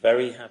stated? I am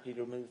very happy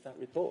to move that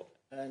report.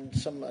 And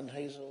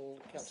Hazel,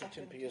 Councillor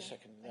Timpey is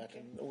seconding that,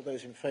 and all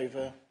those in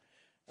favour,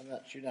 and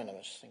that's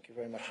unanimous. Thank you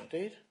very much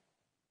indeed.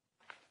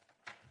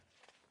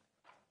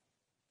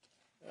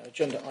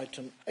 Agenda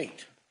item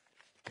 8,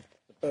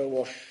 the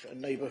Burwash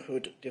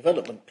Neighbourhood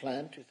Development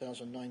Plan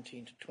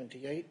 2019 to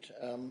 28.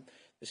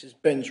 This is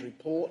Ben's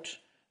report.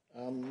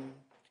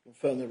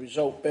 Confirm the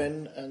result,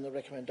 Ben, and the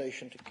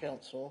recommendation to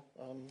Council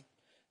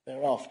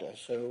thereafter.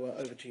 So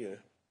over to you.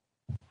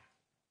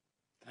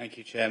 Thank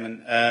you,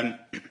 Chairman.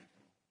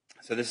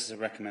 So this is a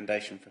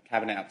recommendation for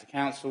Cabinet up to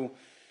Council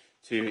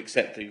to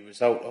accept the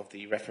result of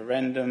the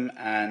referendum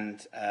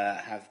and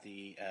have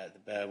the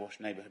Burwash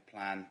Neighbourhood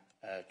Plan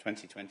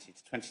 2020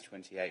 to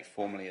 2028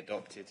 formally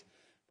adopted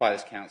by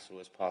this Council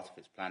as part of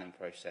its planning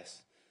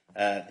process.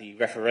 The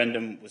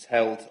referendum was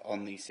held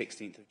on the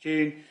 16th of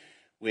June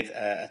with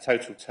a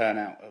total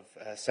turnout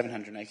of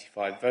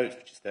 785 votes,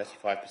 which is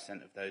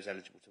 35% of those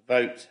eligible to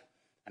vote.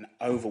 An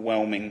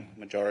overwhelming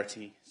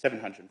majority,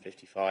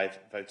 755,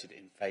 voted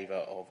in favour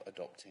of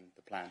adopting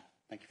the plan.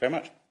 Thank you very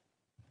much.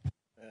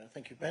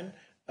 Thank you, Ben.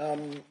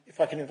 If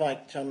I can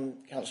invite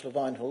Councillor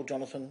Vinehall.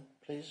 Jonathan,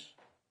 please.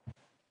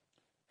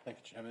 Thank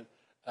you, Chairman.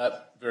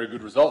 Very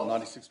good result,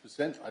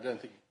 96%. I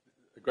don't think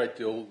a great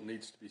deal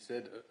needs to be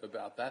said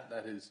about that.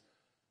 That is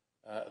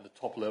at the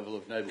top level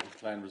of neighbourhood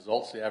plan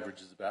results. The average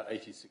is about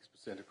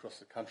 86% across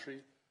the country.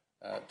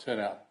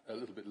 Turnout a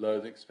little bit lower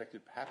than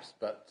expected, perhaps,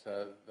 but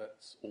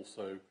that's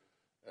also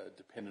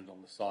dependent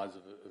on the size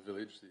of a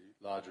village.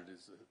 The larger it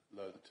is, the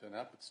lower the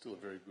turnout, but still a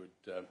very good,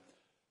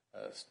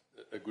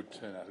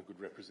 turnout, a good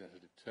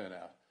representative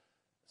turnout.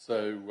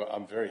 So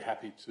I'm very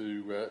happy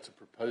to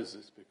propose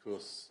this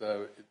because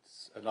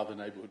it's another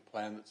neighbourhood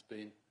plan that's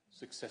been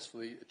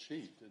successfully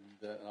achieved,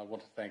 and I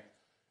want to thank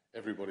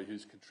everybody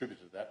who's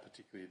contributed to that,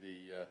 particularly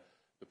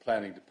the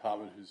planning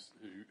department.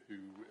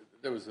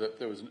 There was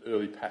an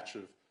early patch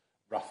of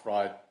rough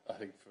ride, I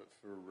think,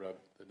 for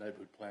the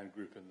neighbourhood plan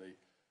group and the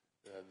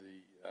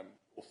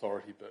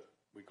authority, but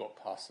we got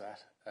past that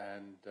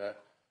and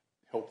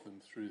helped them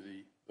through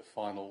the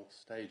final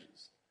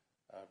stages.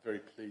 Very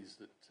pleased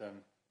that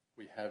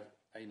we have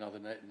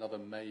another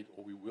made,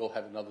 or we will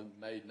have another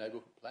made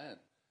neighbourhood plan,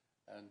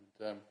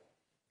 and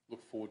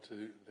look forward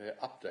to their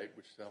update,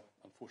 which they'll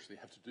unfortunately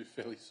have to do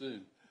fairly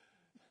soon.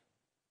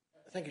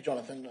 Thank you,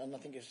 Jonathan, and I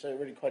think it's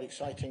really quite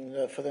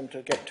exciting for them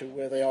to get to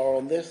where they are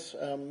on this.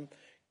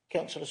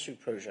 Councillor Sue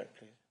Project,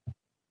 please.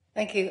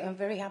 Thank you. I'm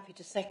very happy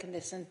to second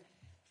this and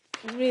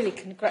really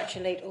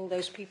congratulate all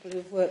those people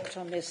who've worked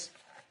on this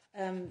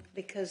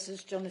because,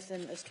 as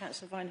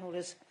Councillor Vinehall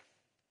has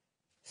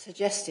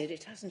suggested,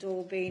 it hasn't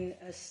all been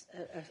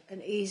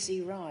an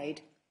easy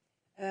ride.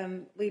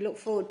 We look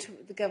forward to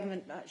the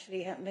government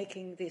actually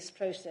making this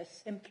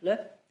process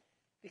simpler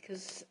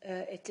because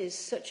it is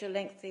such a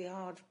lengthy,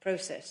 hard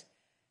process.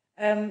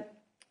 And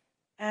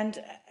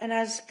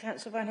as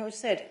Councillor Vinehall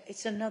said,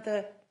 it's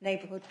another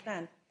neighbourhood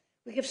plan.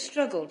 We have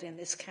struggled in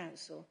this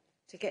council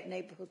to get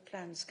neighbourhood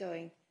plans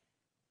going.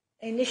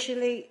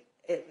 Initially,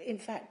 in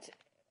fact,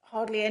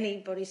 hardly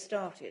anybody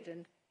started,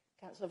 and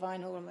Councillor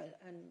Vinehall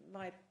and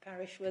my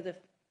parish were the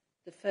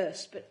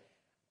first. But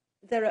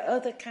there are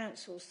other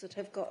councils that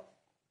have got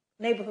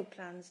neighbourhood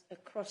plans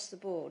across the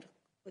board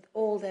with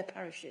all their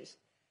parishes.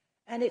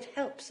 And it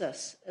helps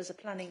us as a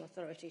planning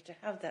authority to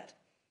have that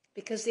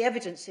because the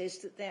evidence is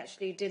that they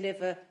actually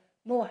deliver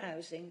more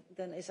housing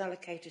than is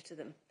allocated to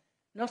them.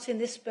 Not in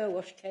this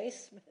Burwash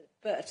case,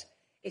 but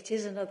it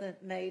is another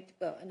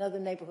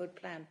neighbourhood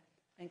plan.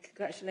 And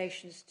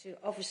congratulations to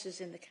officers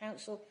in the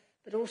council,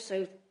 but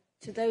also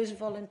to those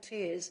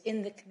volunteers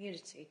in the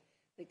community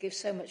that give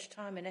so much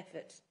time and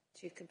effort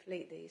to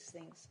complete these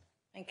things.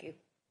 Thank you.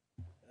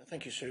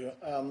 Thank you, Sue.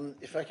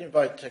 If I can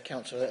invite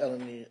Councillor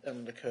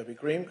Eleanor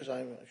Kirby-Green, because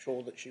I'm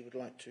sure that she would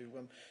like to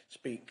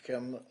speak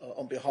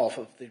on behalf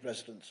of the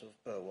residents of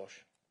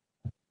Burwash.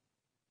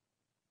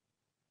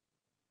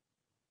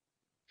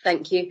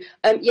 Thank you.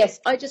 Yes,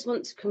 I just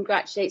want to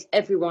congratulate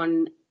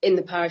everyone in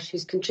the parish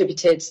who's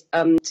contributed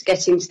to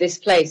getting to this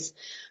place.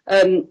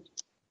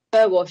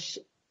 Burwash,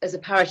 as a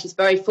parish, is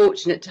very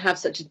fortunate to have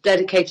such a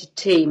dedicated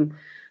team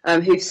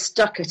who've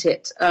stuck at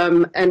it,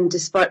 and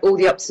despite all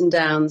the ups and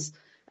downs,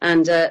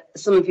 and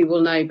some of you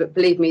will know, but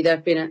believe me, there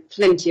have been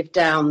plenty of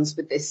downs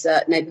with this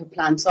neighbourhood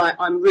plan, so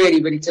I'm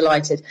really, really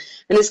delighted.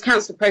 And as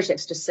Councillor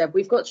Projects just said,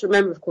 we've got to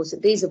remember, of course,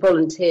 that these are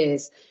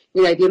volunteers.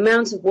 You know, the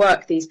amount of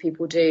work these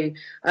people do,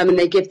 and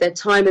they give their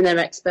time and their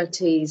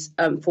expertise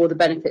for the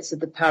benefits of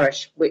the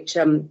parish, which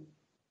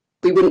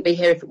we wouldn't be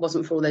here if it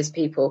wasn't for all those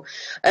people.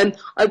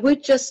 I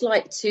would just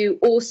like to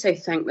also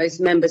thank those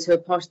members who are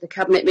part of the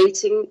Cabinet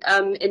meeting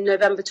in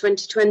November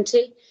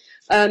 2020,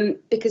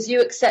 because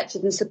you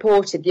accepted and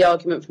supported the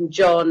argument from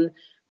John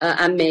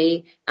and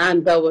me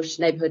and Belwash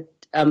Neighbourhood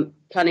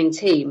Planning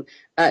team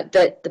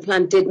that the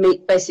plan did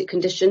meet basic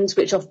conditions,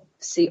 which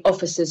obviously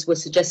officers were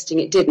suggesting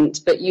it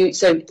didn't. But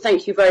so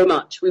thank you very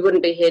much. We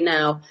wouldn't be here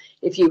now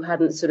if you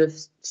hadn't sort of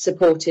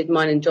supported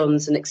mine and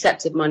John's and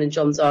accepted mine and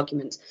John's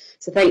argument.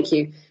 So thank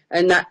you.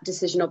 And that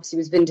decision obviously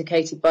was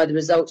vindicated by the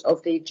result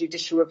of the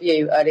judicial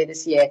review earlier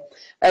this year.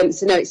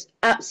 So no, it's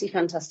absolutely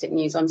fantastic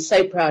news. I'm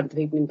so proud of the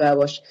people in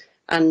Burwash,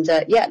 and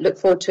look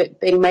forward to it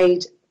being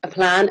made a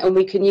plan, and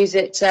we can use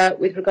it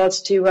with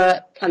regards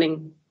to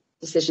planning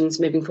decisions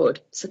moving forward.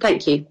 So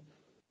thank you.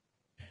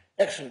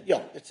 Excellent.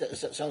 Yeah,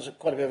 it sounds like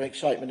quite a bit of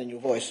excitement in your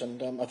voice,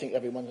 and I think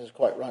everyone is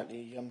quite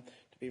rightly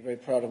to be very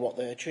proud of what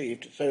they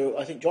achieved. So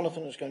I think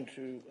Jonathan is going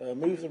to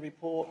move the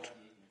report.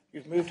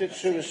 You've moved it,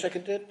 Sue has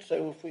seconded,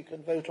 so if we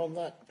can vote on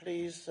that,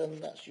 please,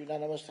 and that's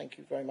unanimous. Thank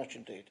you very much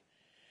indeed.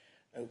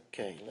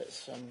 Okay,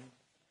 let's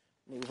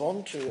move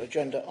on to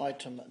agenda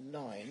item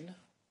 9.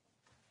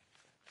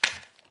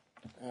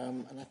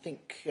 And I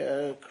think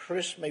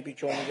Chris may be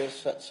joining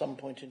us at some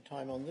point in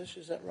time on this,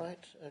 is that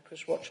right,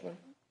 Chris Watchman?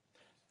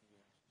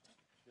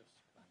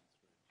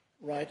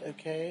 Right,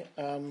 okay.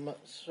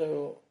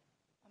 So,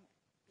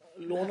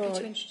 Lorna... Happy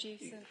to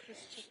introduce Chris.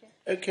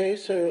 Okay,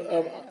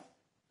 so...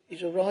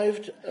 he's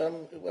arrived.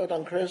 Well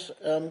done, Chris.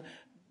 Do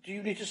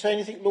you need to say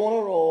anything, Lorna,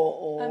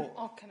 or...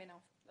 I'll come in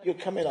after. You'll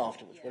come in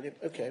afterwards, will you?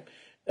 Okay.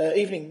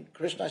 Evening,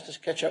 Chris. Nice to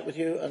catch up with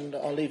you, and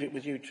I'll leave it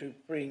with you to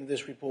bring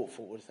this report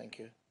forward. Thank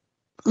you.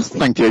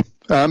 Thank you.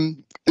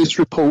 This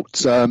report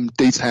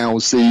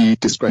details the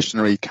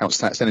discretionary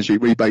council tax energy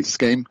rebate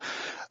scheme.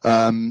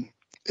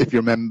 If you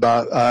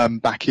remember,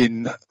 back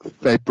in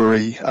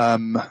February,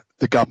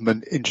 the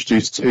government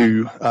introduced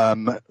 2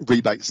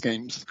 rebate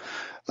schemes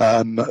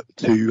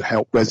to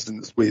help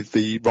residents with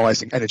the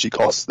rising energy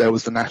costs. There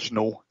was the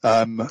national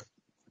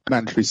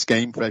mandatory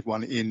scheme for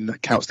everyone in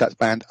council tax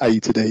band A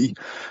to D,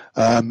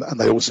 and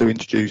they also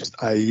introduced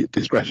a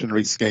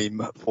discretionary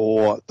scheme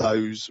for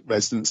those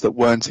residents that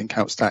weren't in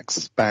council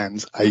tax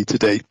bands A to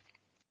D.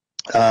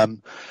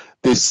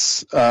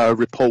 This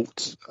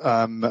report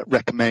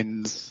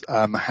recommends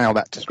how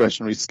that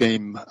discretionary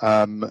scheme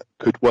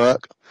could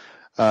work.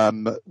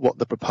 What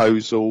the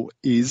proposal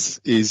is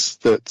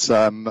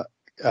that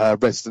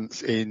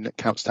residents in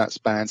council tax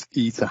bands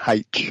E to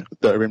H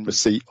that are in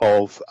receipt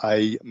of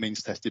a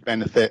means tested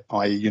benefit,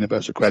 i.e.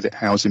 universal credit,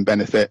 housing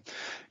benefit,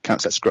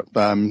 council tax,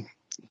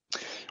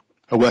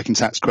 a working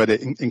tax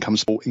credit, income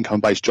support,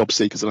 income-based job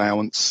seekers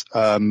allowance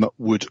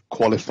would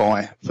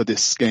qualify for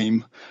this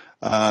scheme.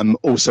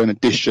 Also, in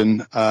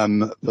addition,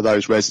 for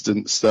those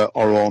residents that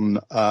are on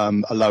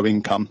a low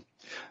income,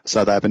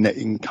 so they have a net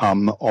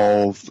income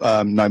of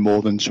no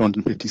more than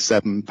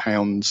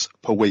 £257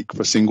 per week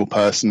for a single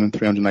person and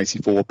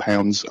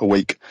 £384 a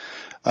week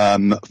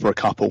for a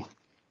couple.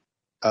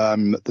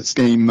 The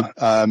scheme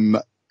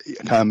can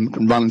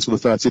run until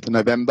the 30th of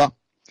November.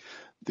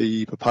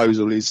 The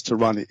proposal is to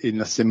run it in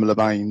a similar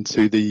vein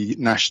to the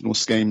national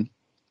scheme,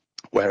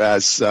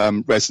 whereas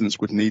residents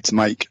would need to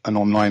make an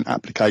online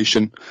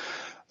application.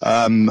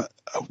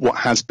 What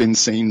has been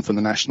seen from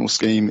the national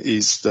scheme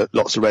is that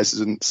lots of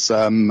residents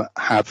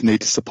have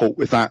needed support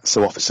with that,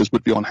 so officers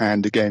would be on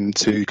hand again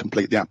to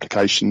complete the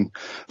application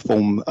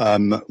form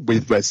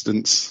with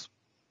residents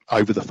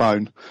over the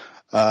phone.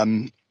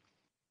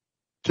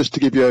 Just to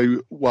give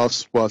you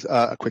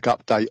a quick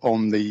update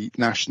on the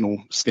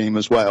national scheme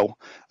as well,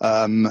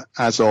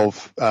 as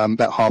of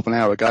about half an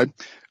hour ago,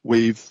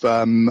 we've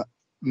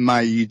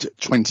made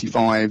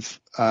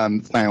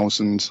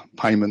 25,000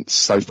 payments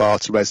so far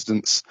to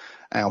residents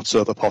out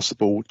of a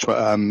possible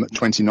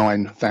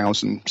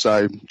 29,000.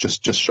 So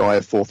just shy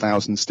of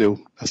 4,000 still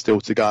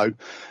to go.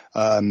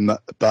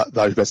 But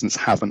those residents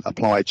haven't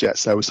applied yet.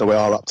 So we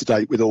are up to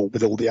date with all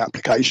the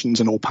applications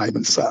and all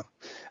payments that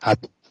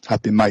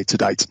have been made to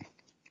date.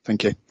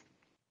 Thank you.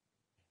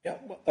 Yeah,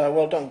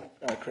 well done,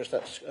 Chris.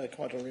 That's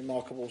quite a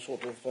remarkable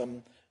sort of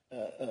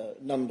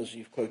numbers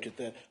you've quoted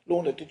there.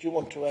 Lorna, did you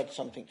want to add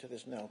something to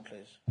this now,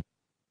 please?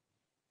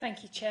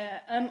 Thank you,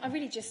 Chair. I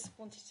really just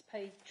wanted to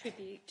pay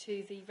tribute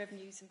to the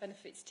Revenues and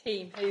Benefits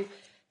team, who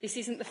this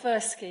isn't the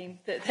first scheme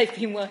that they've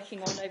been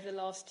working on over the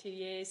last 2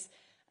 years,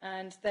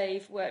 and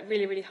they've worked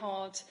really, really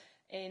hard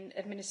in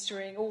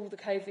administering all the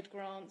COVID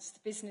grants, the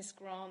business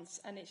grants,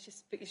 and it's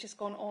just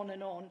gone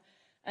on.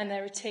 And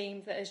they're a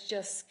team that has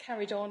just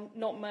carried on,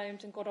 not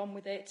moaned, and got on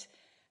with it.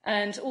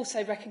 And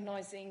also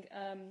recognising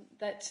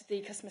that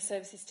the customer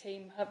services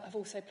team have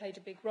also played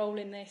a big role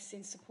in this,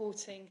 in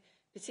supporting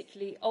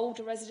particularly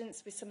older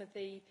residents with some of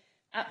the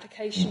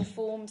application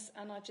forms.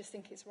 And I just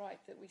think it's right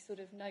that we sort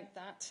of note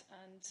that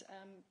and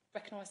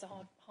recognise the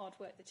hard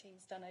work the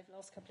team's done over the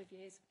last couple of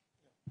years.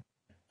 I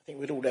think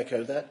we'd all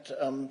echo that.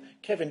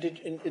 Kevin,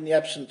 in the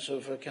absence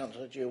of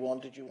Councillor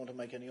Giawan, did you want to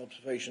make any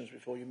observations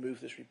before you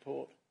move this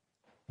report?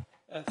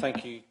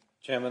 Thank you,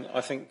 Chairman.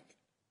 I think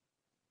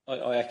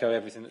I echo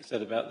everything that's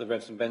said about the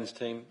Revs and Bens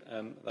team.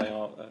 They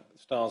are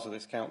stars of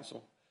this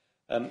council.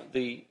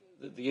 The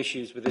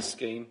issues with this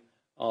scheme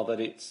are that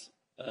it's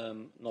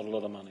not a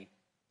lot of money.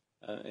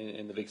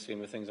 in the big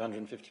scheme of things.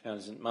 £150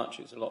 isn't much.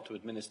 It's a lot to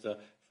administer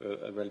for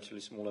a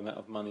relatively small amount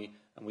of money,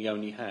 and we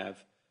only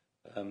have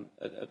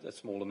a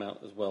small amount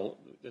as well,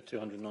 the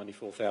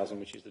 294,000,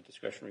 which is the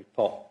discretionary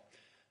pot.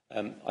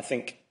 I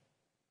think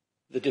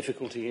the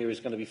difficulty here is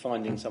going to be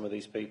finding some of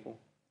these people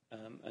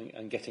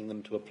and getting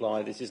them to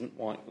apply. This isn't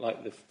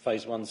like the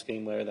Phase 1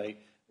 scheme where they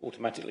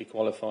automatically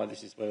qualify.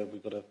 This is where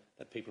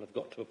that people have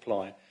got to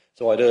apply.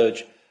 So I'd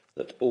urge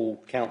that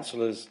all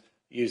councillors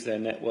use their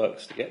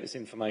networks to get this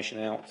information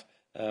out,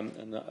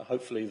 and that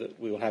hopefully that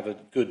we will have a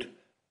good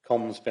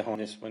comms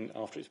behind this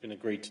after it's been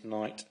agreed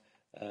tonight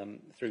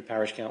through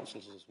parish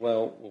councils as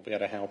well. We'll be able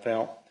to help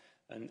out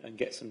and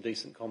get some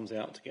decent comms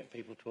out to get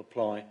people to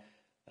apply.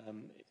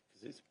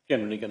 Because it's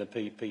generally going to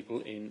be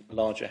people in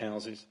larger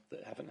houses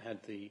that haven't had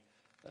the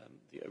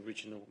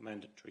original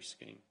mandatory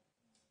scheme.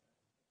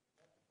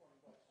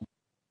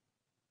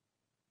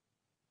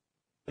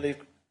 I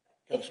believe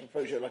Councillor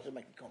Crozier would like to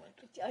make a comment.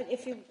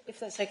 If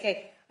that's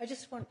okay, I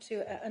just want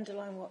to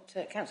underline what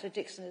Councillor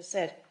Dixon has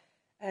said,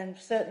 and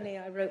certainly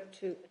I wrote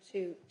to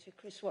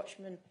Chris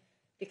Watchman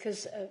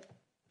because,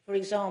 for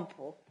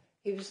example,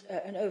 he was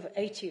an over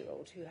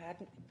 80-year-old who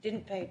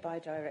didn't pay by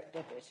direct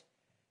debit,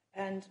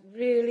 and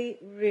really,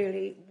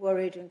 really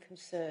worried and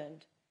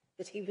concerned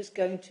that he was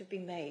going to be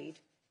made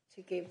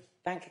to give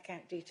bank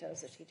account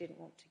details that he didn't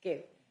want to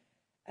give.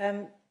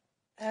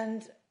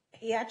 And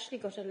he actually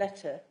got a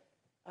letter.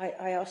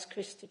 I asked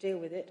Chris to deal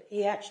with it.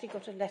 He actually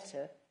got a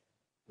letter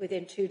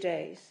within 2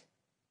 days,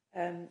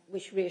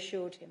 which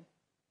reassured him.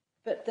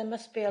 But there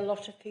must be a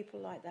lot of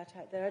people like that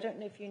out there. I don't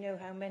know if you know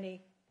how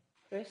many,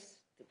 Chris,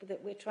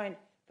 that we're trying,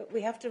 but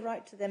we have to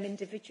write to them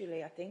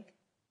individually, I think.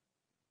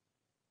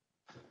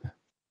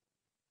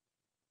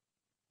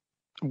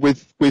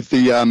 With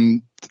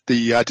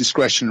the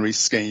discretionary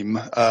scheme,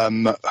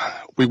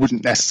 we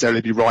wouldn't necessarily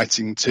be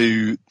writing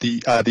to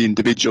the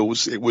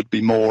individuals. It would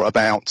be more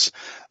about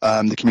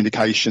the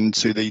communication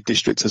to the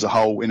district as a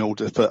whole in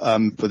order for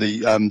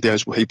the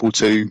eligible people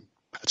to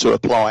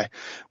apply.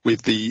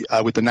 With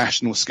the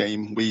national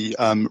scheme, we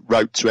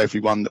wrote to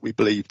everyone that we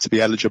believe to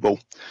be eligible,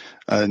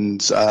 and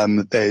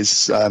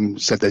there's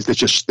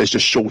just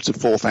short of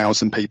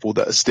 4,000 people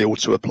that are still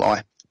to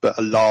apply. But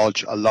a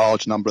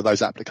large number of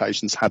those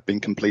applications have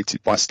been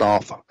completed by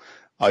staff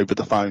over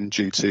the phone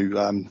due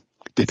to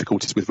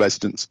difficulties with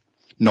residents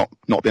not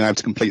being able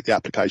to complete the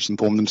application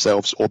form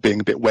themselves or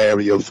being a bit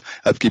wary of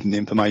giving the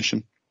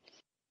information.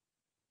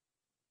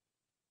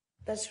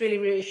 That's really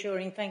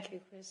reassuring. Thank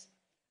you, Chris.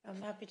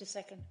 I'm happy to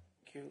second.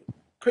 Thank you.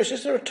 Chris,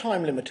 is there a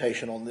time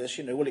limitation on this?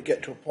 Will it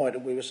get to a point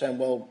where we were saying,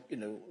 well,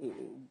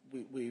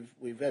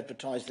 we've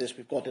advertised this,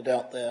 we've got it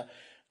out there,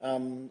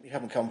 you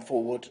haven't come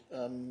forward,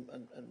 and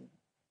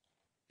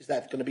is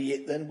that going to be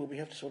it then? Will we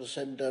have to sort of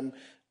send?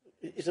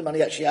 Is the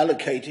money actually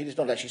allocated? It's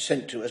not actually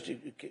sent to us. Do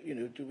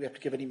we have to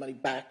give any money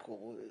back,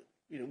 or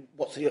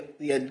what's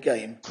the end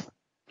game?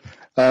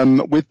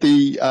 With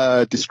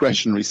the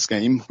discretionary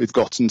scheme, we've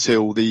got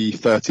until the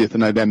 30th of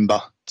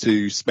November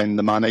to spend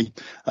the money.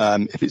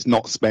 If it's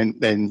not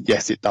spent, then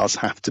yes, it does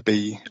have to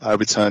be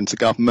returned to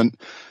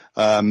government.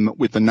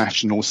 With the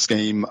national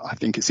scheme, I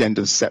think it's the end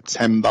of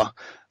September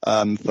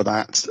for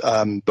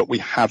that. But we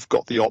have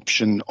got the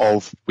option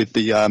of, with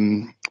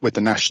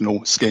the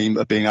national scheme,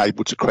 of being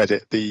able to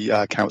credit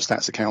the council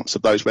tax accounts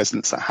of those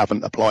residents that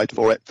haven't applied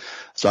for it.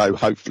 So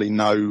hopefully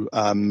no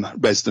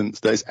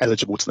resident that is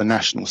eligible to the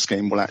national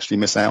scheme will actually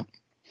miss out.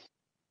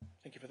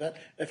 Thank you for that.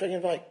 If I can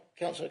invite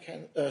Councillor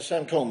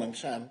Sam Coleman.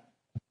 Sam.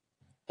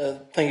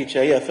 Thank you,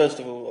 Chair. Yeah, first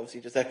of all, obviously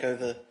just echo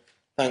the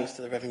thanks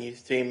to the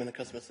Revenues team and the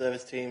Customer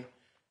Service team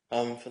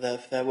for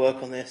their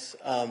work on this.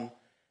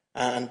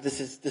 And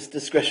this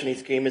discretionary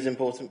scheme is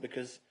important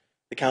because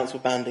the council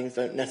bandings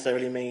don't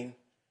necessarily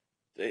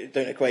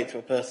don't equate to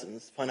a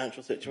person's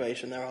financial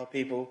situation. There are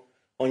people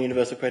on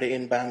universal credit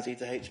in bands E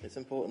to H, and it's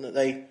important that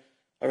they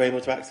are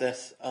able to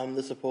access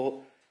the support.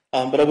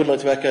 But I would like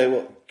to echo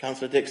what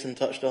Councillor Dixon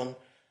touched on,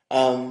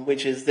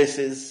 which is this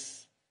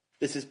is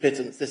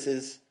pittance. This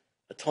is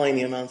a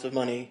tiny amount of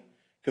money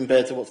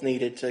compared to what's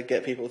needed to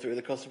get people through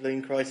the cost of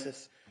living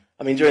crisis.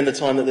 I mean, during the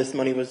time that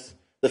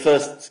the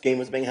first scheme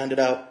was being handed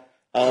out,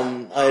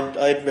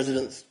 I had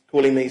residents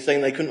calling me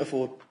saying they couldn't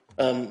afford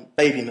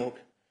baby milk.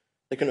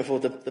 They couldn't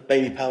afford the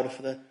baby powder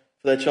for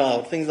their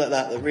child. Things like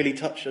that really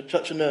touch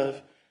a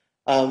nerve.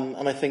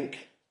 And I think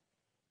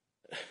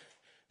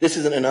this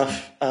isn't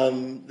enough.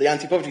 The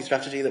anti-poverty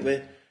strategy that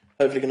we're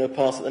hopefully going to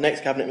pass at the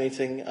next cabinet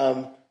meeting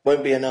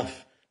won't be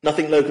enough.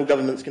 Nothing local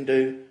governments can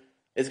do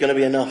is going to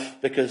be enough,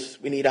 because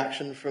we need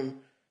action from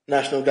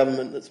national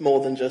government that's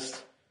more than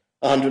just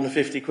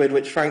 150 quid,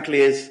 which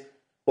frankly is,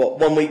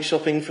 1 week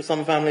shopping for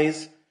some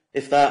families,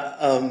 if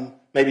that,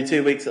 maybe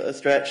 2 weeks at a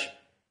stretch.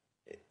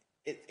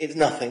 It's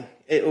nothing.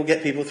 It will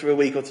get people through a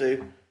week or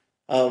two,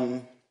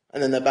 and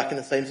then they're back in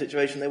the same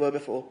situation they were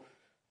before.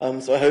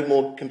 So I hope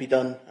more can be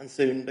done, and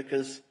soon,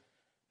 because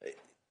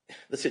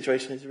the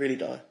situation is really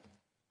dire.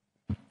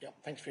 Yeah,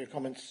 thanks for your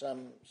comments,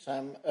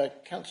 Sam.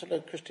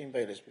 Councillor Christine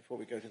Bayliss, before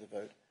we go to the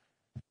vote.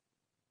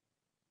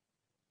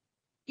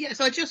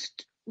 Yes, I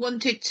just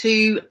wanted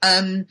to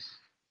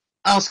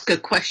ask a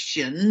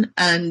question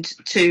and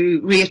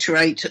to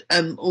reiterate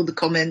all the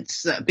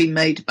comments that have been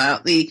made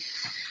about the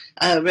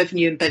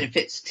Revenue and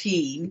Benefits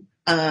team.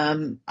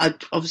 I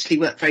obviously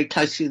worked very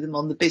closely with them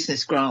on the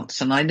business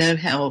grants, and I know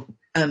how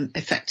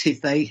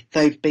effective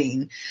they've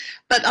been.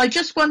 But I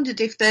just wondered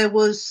if there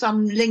was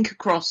some link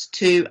across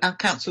to our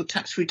council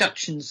tax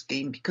reduction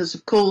scheme, because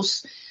of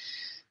course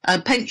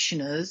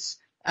pensioners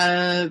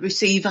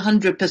receive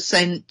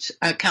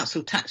 100%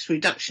 council tax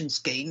reduction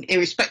scheme,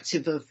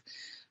 irrespective of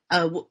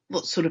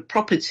what sort of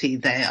property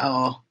they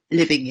are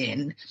living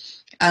in.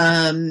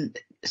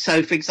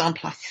 So, for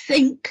example, I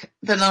think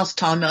the last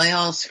time I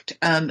asked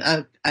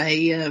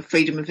a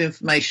Freedom of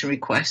Information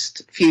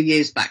request a few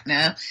years back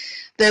now,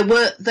 there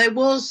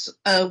was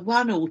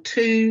 1 or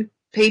 2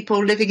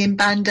 people living in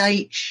Band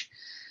H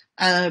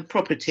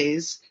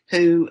properties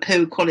who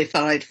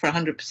qualified for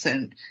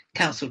 100%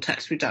 council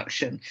tax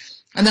reduction.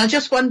 And I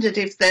just wondered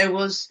if there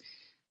was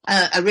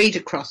a read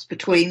across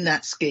between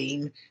that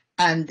scheme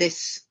and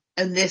this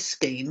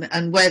scheme,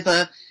 and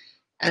whether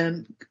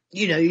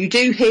you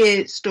do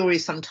hear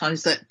stories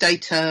sometimes that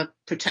data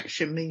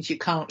protection means you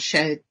can't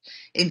share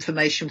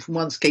information from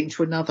one scheme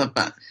to another,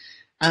 but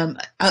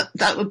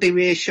that would be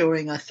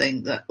reassuring, I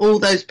think, that all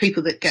those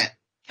people that get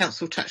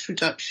council tax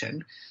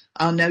reduction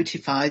are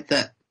notified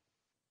that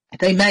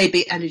they may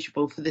be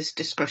eligible for this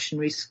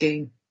discretionary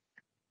scheme.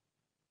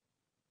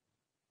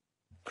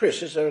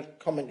 Chris, is there a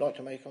comment you'd like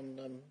to make on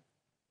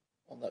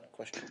that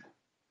question?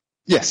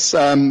 Yes,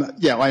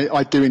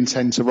 I do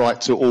intend to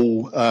write to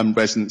all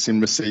residents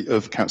in receipt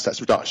of council tax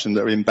reduction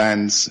that are in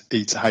bands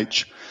E to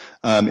H,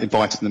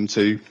 inviting them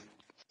to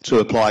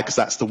apply, because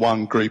that's the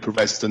one group of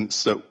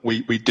residents that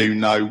we do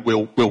know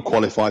will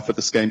qualify for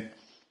the scheme.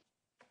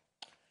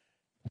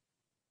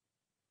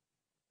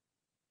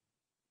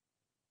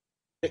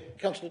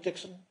 Councillor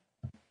Dixon.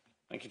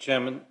 Thank you,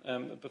 Chairman.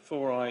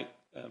 Before I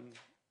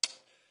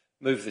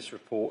move this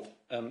report,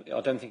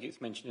 I don't think it's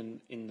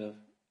mentioned in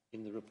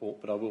the report,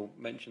 but I will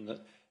mention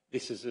that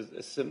this is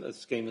a similar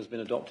scheme has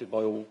been adopted by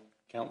all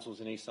councils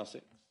in East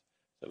Sussex.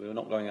 So we're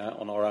not going out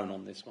on our own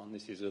on this one.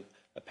 This is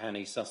a pan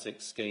East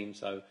Sussex scheme,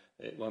 so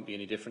it won't be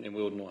any different in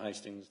Wealdon or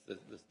Hastings.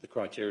 The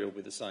criteria will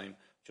be the same,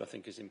 which I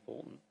think is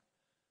important.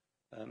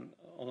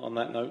 On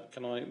that note,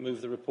 can I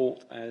move the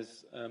report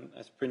as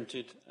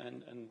printed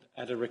and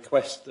add a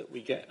request that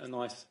we get a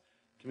nice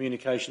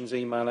communications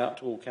email out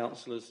to all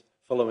councillors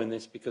following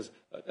this, because,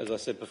 as I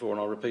said before, and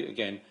I'll repeat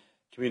again,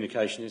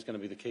 communication is going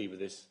to be the key with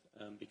this,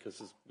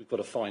 because we've got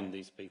to find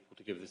these people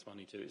to give this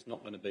money to. It's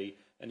not going to be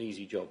an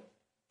easy job.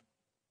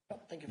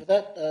 Thank you for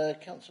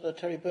that. Councillor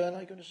Terry Byrne,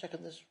 are you going to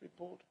second this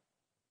report?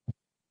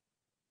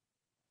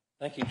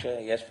 Thank you,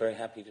 Chair. Yes, very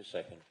happy to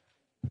second.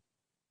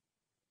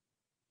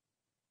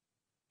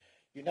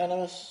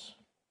 Unanimous?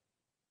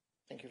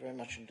 Thank you very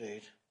much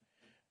indeed.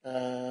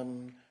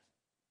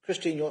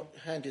 Christine, your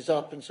hand is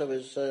up, and so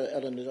is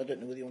Ellen. I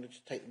don't know whether you wanted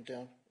to take them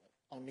down.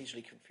 I'm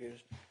easily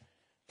confused.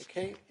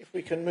 Okay, if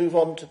we can move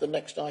on to the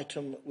next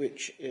item,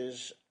 which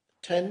is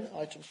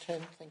item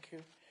 10, thank you,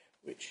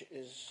 which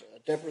is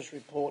Deborah's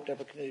report,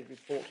 Deborah Kennedy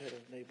report, Head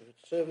of Neighbourhood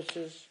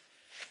Services,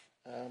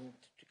 to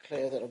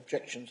declare that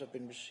objections have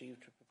been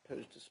received to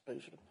proposed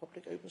disposal of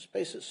public open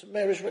space at St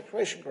Mary's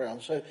Recreation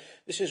Ground. So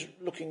this is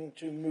looking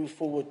to move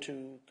forward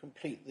to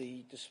complete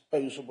the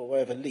disposal by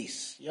way of a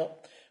lease,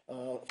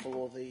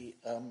 for the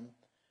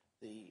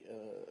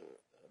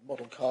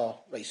model car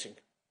racing.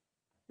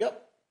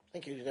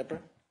 Thank you,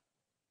 Deborah.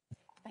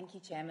 Thank you,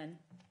 Chairman.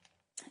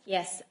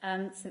 Yes,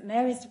 St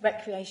Mary's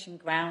Recreation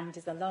Ground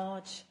is a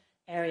large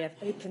area of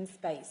open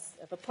space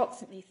of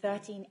approximately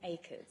 13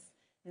 acres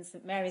in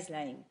St Mary's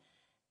Lane,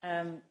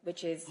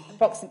 which is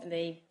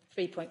approximately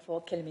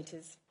 3.4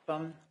 kilometres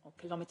from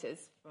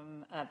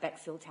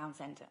Bexhill Town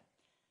Centre.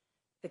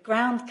 The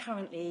ground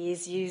currently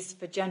is used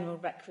for general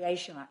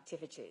recreational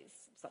activities,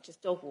 such as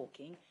dog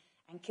walking,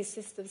 and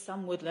consists of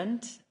some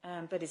woodland,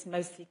 but is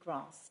mostly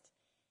grassed.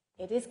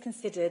 It is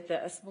considered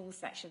that a small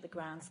section of the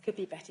grounds could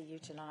be better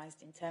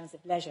utilised in terms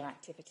of leisure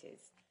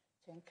activities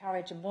to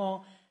encourage a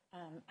more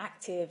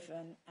active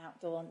and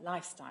outdoor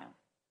lifestyle.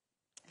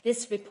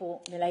 This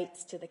report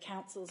relates to the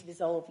Council's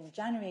resolve in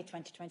January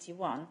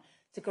 2021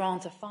 to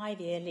grant a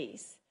 5-year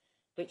lease,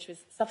 which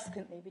was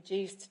subsequently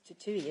reduced to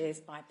 2 years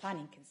by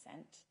planning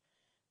consent,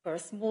 for a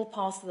small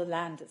parcel of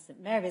land at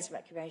St Mary's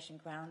Recreation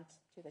Ground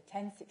to the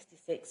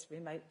 1066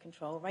 Remote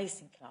Control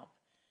Racing Club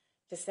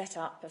to set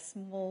up a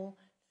small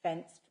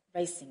fenced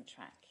racing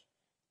track.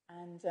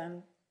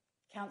 And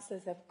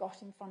councillors have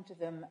got in front of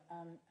them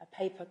a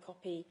paper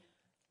copy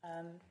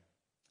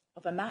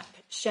of a map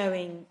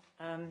showing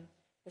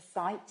the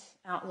site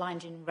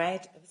outlined in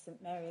red of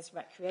St Mary's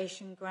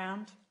Recreation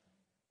Ground.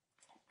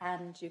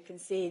 And you can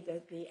see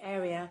that the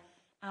area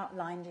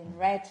outlined in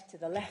red to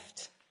the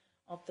left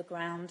of the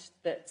ground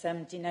that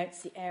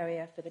denotes the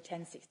area for the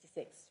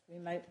 1066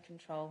 Remote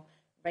Control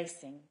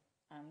Racing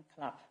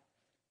Club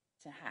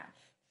to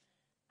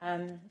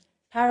have.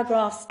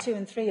 Paragraphs 2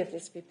 and 3 of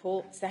this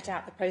report set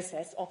out the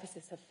process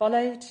officers have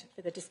followed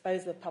for the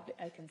disposal of public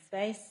open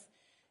space,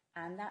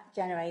 and that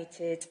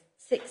generated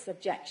 6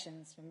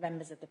 objections from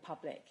members of the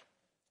public,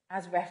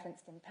 as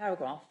referenced in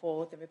paragraph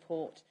 4 of the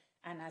report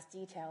and as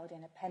detailed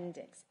in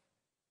Appendix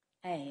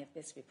A of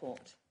this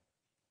report.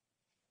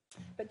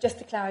 But just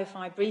to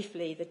clarify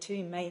briefly, the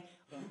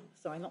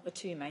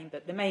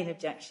main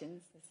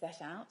objections are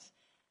set out.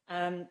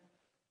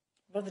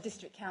 Rother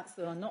District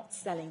Council are not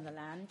selling the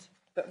land,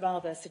 but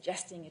rather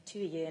suggesting a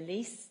 2-year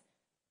lease,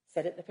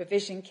 so that the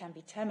provision can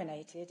be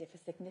terminated if a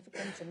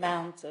significant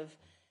amount of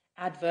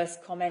adverse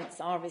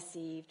comments are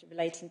received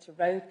relating to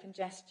road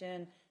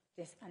congestion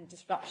and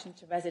disruption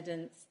to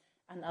residents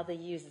and other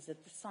users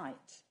of the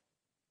site.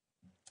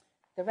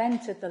 The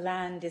rent of the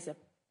land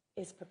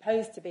is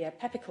proposed to be a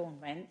peppercorn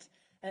rent,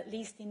 at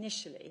least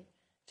initially,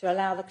 to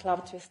allow the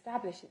club to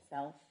establish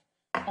itself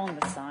on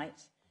the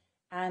site.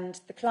 And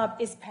the club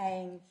is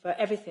paying for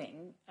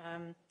everything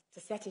to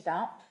set it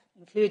up,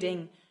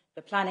 including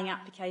the planning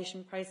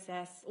application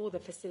process, all the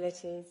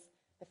facilities,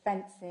 the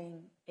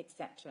fencing,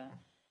 etc.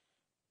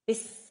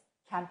 This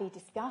can be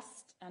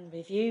discussed and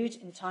reviewed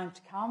in time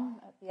to come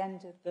at the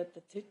end of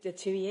the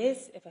 2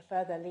 years if a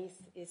further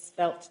lease is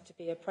felt to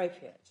be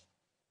appropriate.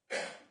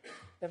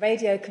 The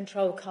radio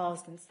control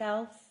cars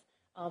themselves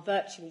are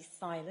virtually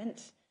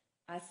silent,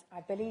 as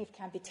I believe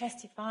can be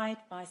testified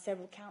by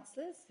several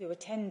councillors who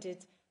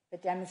attended the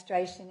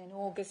demonstration in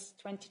August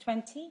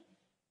 2020.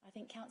 I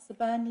think Councillor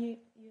Byrne, you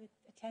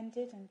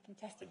attended and can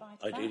testify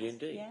to that. I did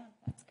indeed. Yeah,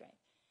 that's great.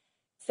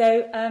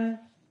 So,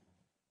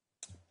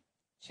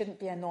 shouldn't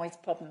be a noise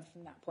problem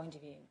from that point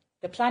of view.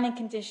 The planning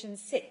condition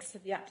 6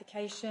 of the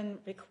application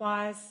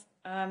requires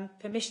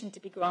permission to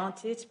be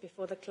granted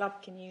before the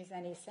club can use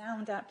any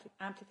sound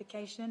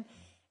amplification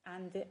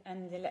and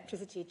the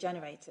electricity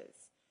generators.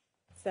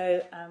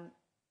 So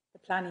the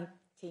planning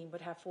team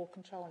would have full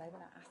control over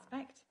that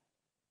aspect.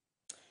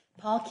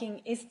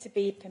 Parking is to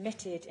be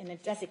permitted in a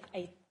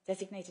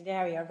designated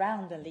area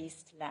around the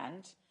leased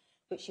land,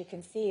 which you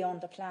can see on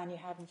the plan you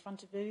have in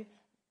front of you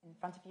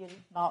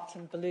marked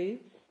in blue,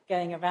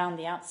 going around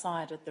the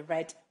outside of the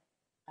red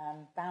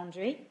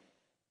boundary.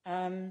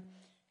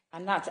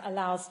 And that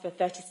allows for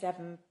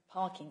 37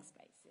 parking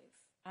spaces.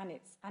 And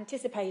it's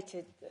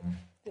anticipated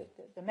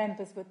that the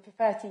members would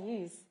prefer to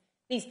use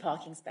these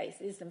parking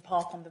spaces and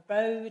park on the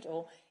road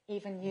or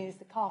even use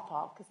the car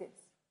park because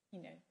it's,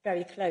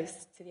 very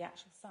close to the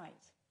actual site.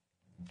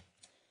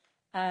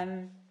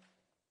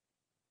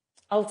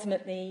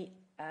 Ultimately,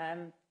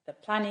 the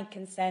planning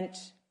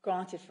consent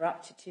granted for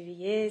up to 2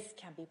 years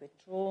can be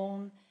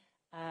withdrawn,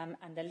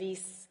 and the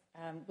lease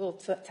will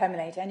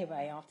terminate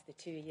anyway after the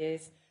 2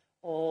 years,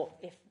 or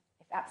if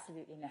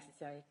absolutely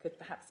necessary, could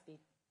perhaps be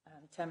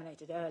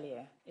terminated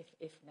earlier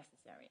if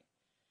necessary.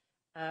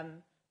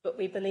 But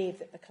we believe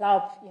that the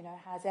club,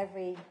 has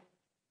every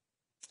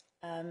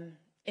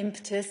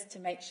impetus to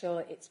make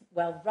sure it's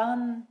well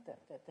run,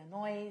 that the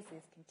noise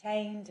is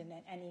contained, and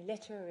that any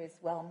litter is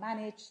well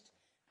managed,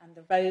 and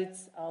the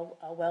roads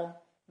are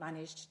well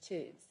managed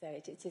too. So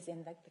it is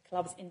in the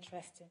club's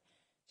interest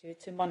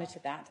to monitor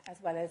that, as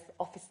well as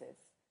officers,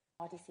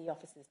 RDC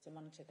officers, to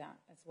monitor that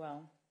as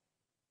well.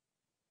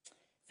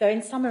 So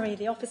in summary,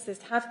 the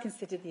officers have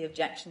considered the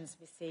objections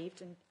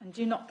received and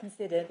do not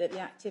consider that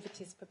the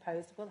activities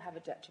proposed will have a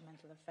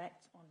detrimental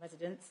effect on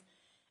residents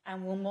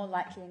and will more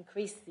likely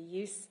increase the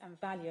use and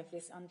value of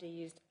this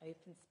underused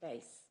open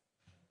space.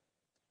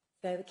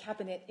 So the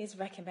Cabinet is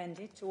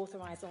recommended to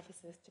authorise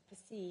officers to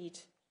proceed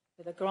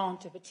with a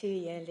grant of a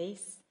 2-year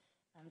lease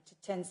to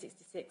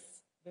 1066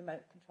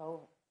 Remote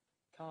Control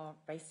Car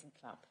Racing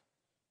Club,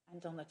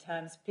 and on the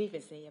terms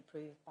previously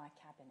approved by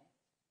Cabinet.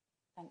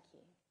 Thank you.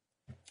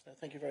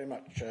 Thank you very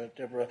much,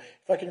 Deborah.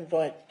 If I can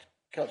invite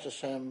Councillor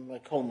Sam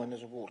Coleman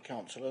as a ward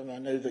councillor, and I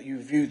know that you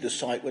viewed the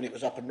site when it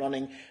was up and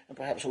running, and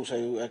perhaps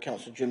also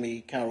Councillor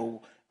Jimmy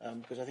Carroll,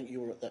 because I think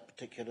you were at that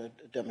particular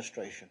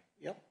demonstration.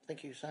 Yep.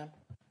 Thank you, Sam.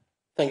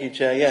 Thank you,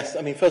 Chair. Yes,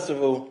 I mean, first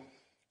of all,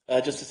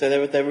 just to say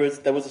there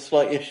was a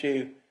slight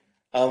issue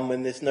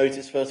when this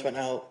notice first went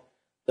out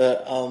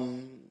that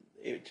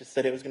it just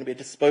said it was going to be a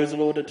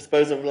disposal order,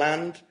 disposal of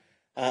land,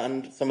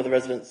 and some of the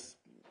residents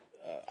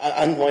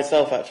and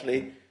myself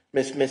actually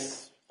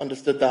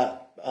misunderstood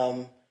that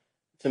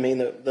to mean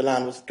that the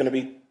land was going to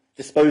be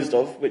disposed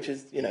of, which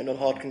is not a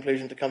hard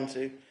conclusion to come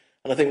to.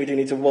 And I think we do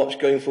need to watch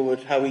going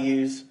forward how we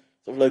use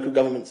sort of local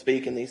government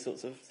speak in these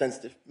sorts of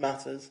sensitive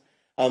matters.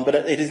 But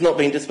it is not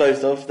being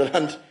disposed of. The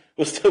land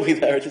will still be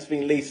there. It is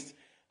being leased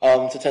to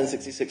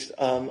 1066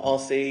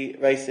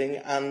 RC Racing,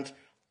 and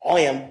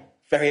I am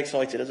very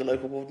excited as a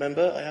local ward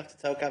member. I have to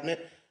tell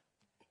Cabinet,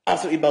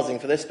 absolutely buzzing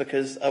for this,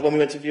 because when we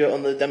went to view it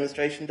on the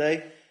demonstration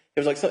day,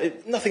 it was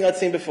like nothing I'd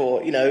seen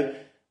before.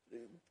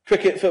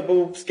 Cricket,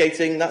 football,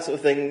 skating, that sort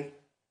of thing,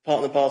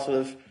 part and parcel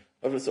of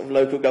sort of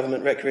local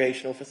government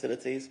recreational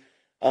facilities.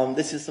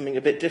 This is something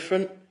a bit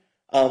different.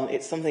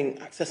 It's something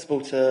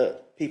accessible to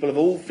people of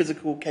all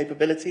physical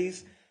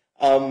capabilities.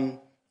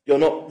 You're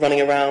not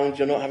running around.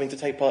 You're not having to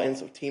take part in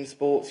sort of team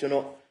sports. You're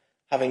not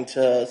having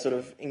to sort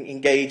of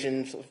engage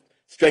in sort of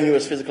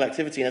strenuous physical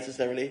activity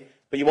necessarily,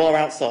 but you are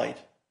outside,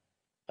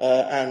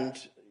 and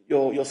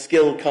your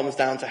skill comes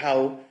down to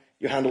how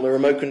you handle the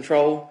remote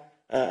control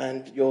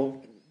and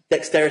your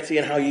dexterity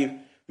and how you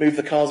move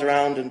the cars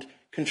around and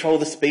control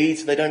the speed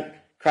so they don't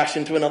crash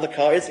into another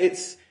car.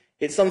 It's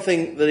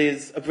something that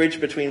is a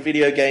bridge between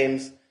video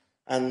games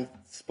and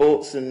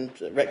sports and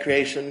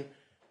recreation.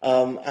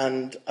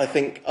 And I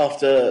think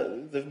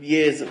after the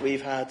years that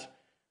we've had,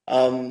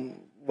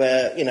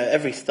 where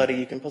every study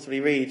you can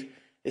possibly read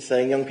is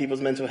saying young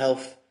people's mental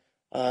health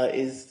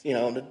is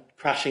on a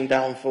crashing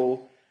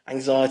downfall,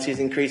 anxiety is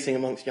increasing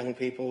amongst young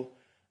people.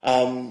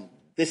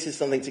 This is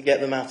something to get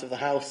them out of the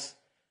house,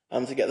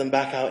 to get them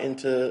back out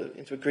into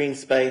a green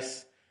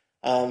space,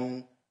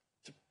 to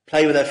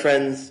play with their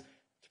friends,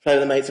 to play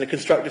with their mates in a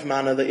constructive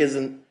manner that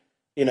isn't,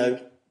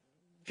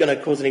 going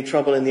to cause any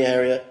trouble in the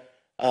area.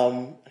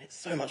 It's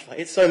so much fun.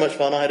 It's so much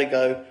fun. I had to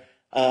go,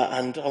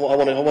 and I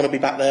want to be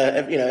back there,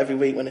 every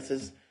week when it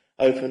is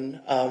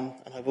open, and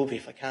I will be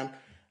if I can.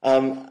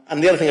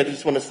 And the other thing I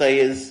just want to say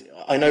is,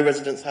 I know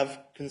residents have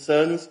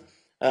concerns,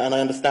 and I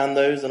understand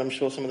those, and I'm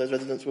sure some of those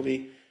residents will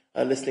be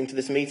listening to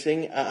this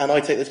meeting, and I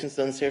take those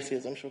concerns seriously,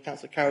 as I'm sure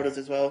Councillor Carroll does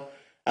as well,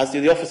 as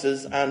do the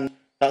officers, and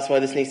that's why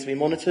this needs to be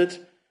monitored.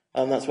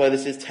 That's why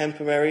this is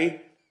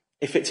temporary.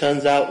 If it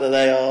turns out that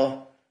they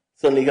are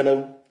suddenly going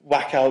to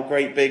whack out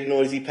great big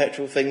noisy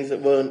petrol things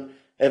that weren't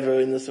ever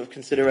in the sort of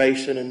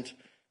consideration, and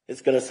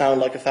it's going to sound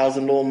like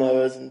 1,000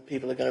 lawnmowers and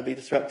people are going to be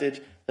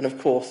disrupted, then of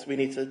course we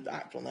need to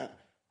act on that.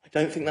 I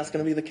don't think that's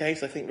going to be the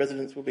case. I think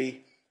residents will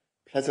be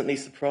pleasantly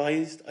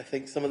surprised. I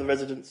think some of the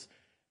residents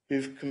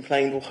who've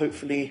complained will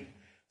hopefully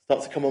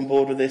start to come on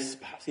board with this,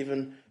 perhaps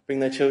even bring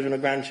their children or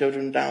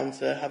grandchildren down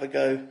to have a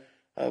go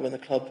when the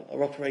club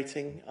are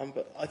operating.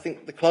 But I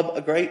think the club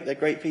are great. They're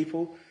great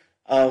people.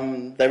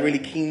 They're really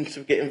keen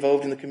to get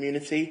involved in the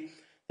community.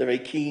 They're very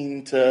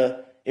keen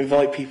to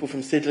invite people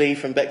from Sidley,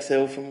 from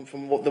Bexhill,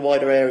 from the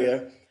wider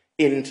area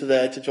into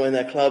to join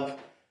their club.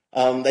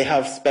 They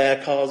have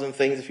spare cars and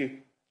things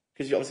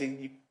because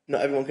obviously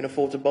not everyone can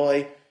afford to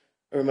buy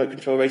a remote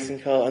control racing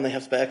car, and they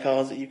have spare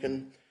cars that you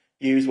can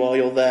use while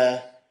you're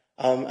there.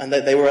 And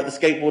they were at the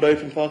Skateboard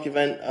Open Park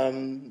event,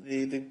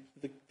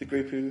 the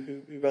group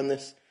who run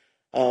this,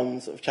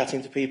 sort of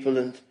chatting to people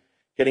and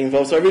getting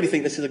involved. So I really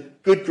think this is a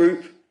good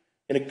group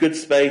in a good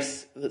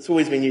space that's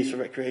always been used for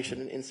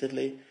recreation in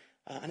Sidley.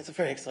 And it's a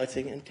very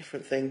exciting and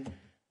different thing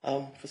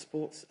for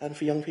sports and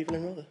for young people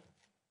in Rother.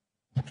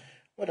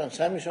 Well done,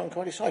 Sam. You sound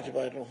quite excited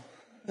by it all.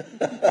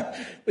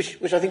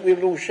 which I think we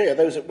would all share.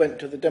 Those that went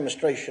to the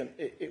demonstration,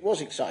 it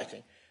was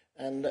exciting.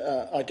 And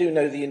I do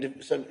know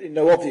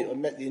I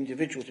met the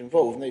individuals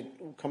involved, and they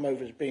all come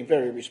over as being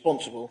very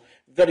responsible,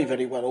 very,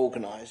 very well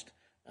organised.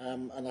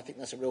 And I think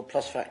that's a real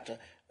plus factor.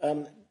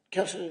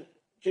 Councillor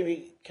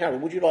Jimmy Carroll,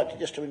 would you like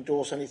to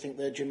endorse anything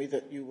there, Jimmy,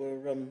 that you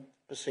were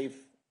perceived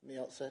from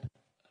the outset?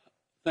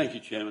 Thank you,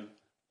 Chairman.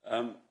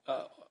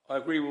 I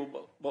agree with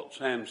what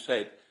Sam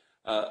said.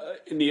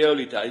 In the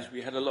early days,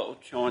 we had a lot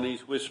of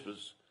Chinese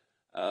whispers,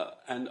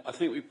 and I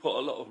think we put a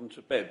lot of them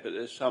to bed, but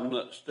there's some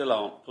that still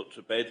aren't put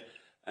to bed,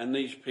 and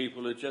these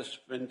people are just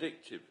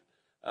vindictive.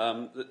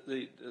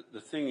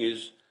 The thing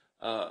is,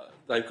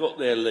 they've got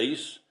their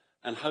lease,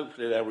 and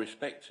hopefully they'll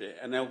respect it,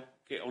 and they'll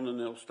get on and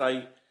they'll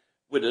stay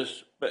with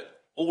us,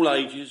 but all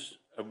ages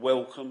are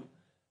welcome,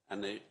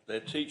 and they're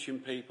teaching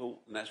people,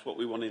 and that's what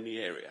we want in the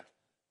area.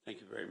 Thank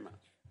you very much.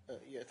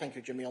 Thank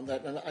you, Jimmy, on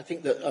that. And I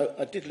think that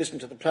I did listen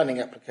to the planning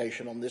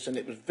application on this, and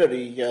it was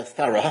very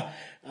thorough,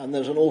 and there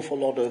was an awful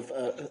lot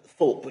of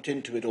thought put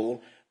into it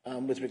all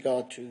with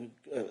regard to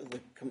the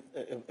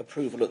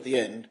approval at the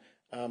end.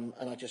 And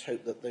I just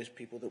hope that those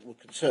people that were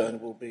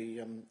concerned will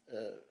be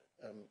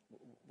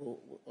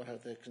will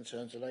have their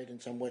concerns allayed in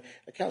some way.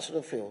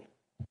 Councillor Field.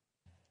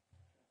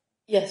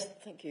 Yes,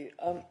 thank you.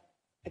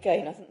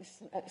 Again, I think this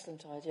is an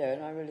excellent idea,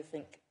 and I really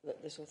think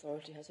that this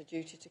authority has a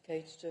duty to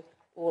cater to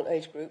all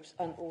age groups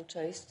and all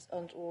tastes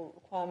and all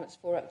requirements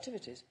for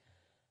activities.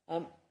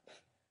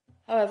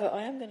 However,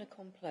 I am going to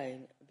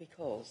complain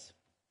because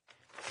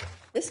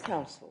this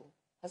council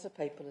has a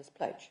paperless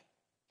pledge,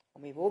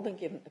 and we've all been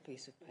given a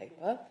piece of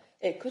paper.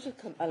 It could have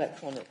come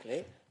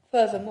electronically.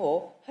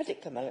 Furthermore, had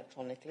it come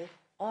electronically,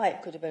 I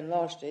could have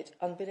enlarged it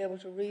and been able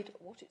to read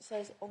what it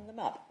says on the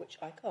map, which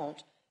I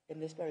can't in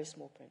this very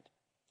small print.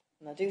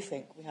 And I do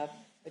think we have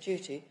a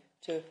duty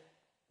to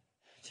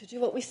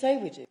do what we say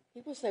we do.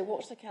 People say,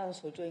 what's the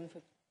council doing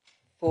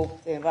for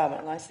the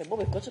environment? And I say, well,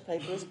 we've got a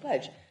paperless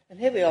pledge. And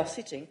here we are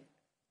sitting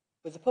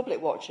with the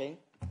public watching,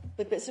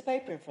 with bits of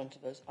paper in front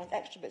of us and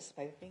extra bits of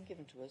paper being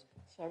given to us.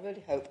 So I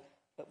really hope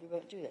that we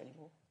won't do that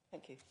anymore.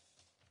 Thank you.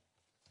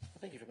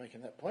 Thank you for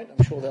making that point.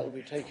 I'm sure that will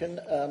be taken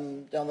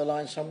down the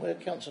line somewhere.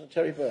 Councillor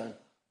Terry Byrne.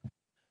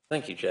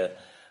 Thank you, Chair.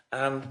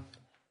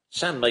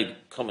 Sam made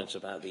comments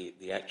about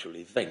the actual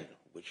event,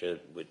 which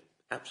were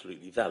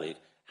absolutely valid.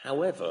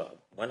 However,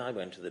 when I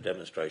went to the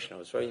demonstration, I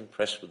was very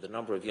impressed with the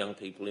number of young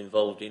people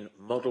involved in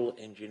model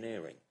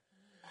engineering.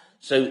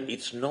 So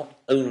it's not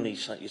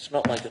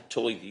like a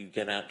toy that you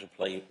get out to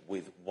play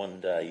with one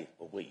day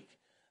a week.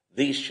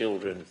 These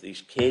children,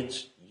 these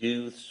kids,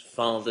 youths,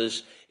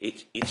 fathers,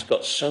 it's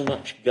got so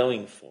much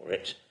going for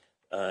it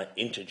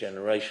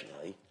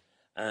intergenerationally,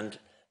 and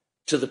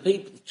To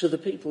the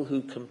people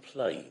who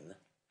complain,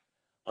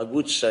 I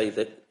would say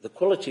that the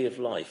quality of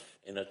life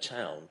in a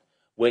town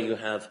where you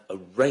have a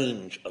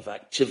range of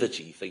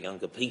activity for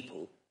younger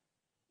people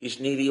is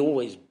nearly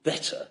always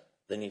better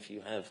than if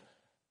you have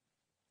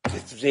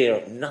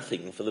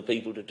nothing for the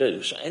people to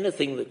do. So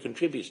anything that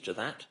contributes to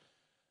that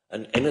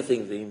and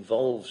anything that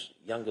involves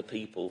younger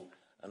people,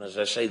 and as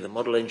I say, the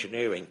model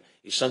engineering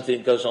is something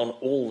that goes on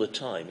all the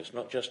time. It's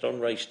not just on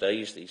race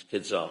days. These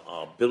kids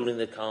are building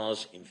their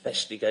cars,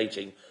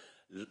 investigating,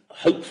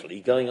 hopefully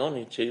going on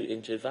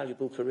into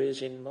valuable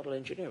careers in model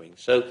engineering.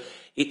 So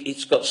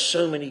it's got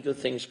so many good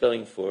things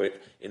going for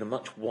it in a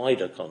much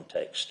wider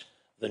context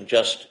than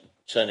just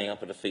turning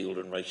up at a field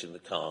and racing the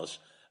cars.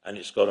 And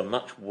it's got a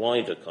much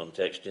wider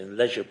context in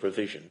leisure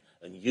provision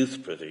and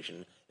youth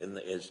provision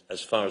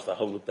as far as the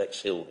whole of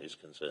Bexhill is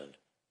concerned.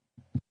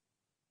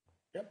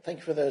 Yep, thank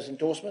you for those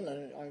endorsements,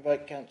 and I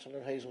invite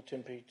Councillor Hazel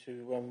Timpey to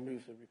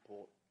move the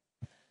report.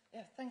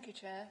 Yeah, thank you,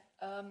 Chair.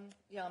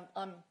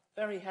 I'm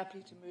very happy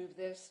to move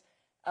this.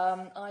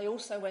 I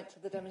also went to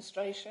the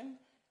demonstration,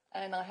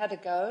 and I had a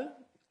go,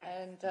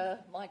 and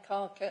my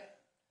car kept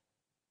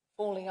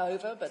falling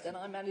over, but then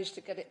I managed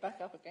to get it back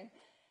up again.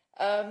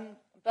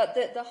 But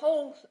the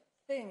whole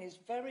thing is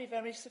very,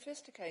 very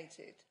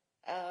sophisticated,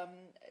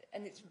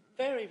 and it's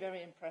very,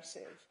 very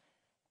impressive.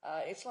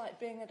 It's like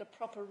being at a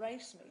proper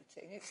race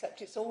meeting,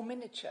 except it's all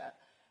miniature.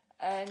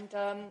 And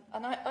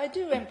I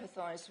do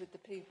empathise with the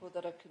people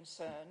that are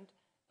concerned,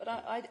 but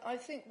I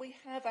think we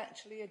have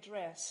actually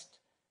addressed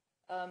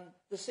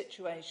the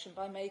situation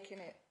by making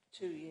it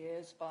 2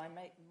 years, by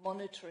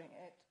monitoring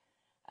it.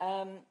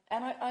 And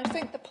I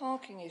think the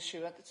parking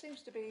issue, there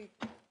seems to be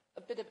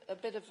a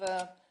bit of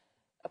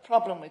a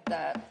problem with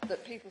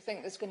that people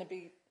think there's going to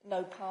be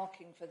no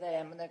parking for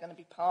them and they're going to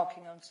be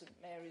parking on St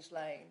Mary's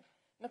Lane.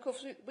 And of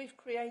course, we've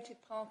created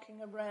parking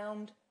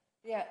around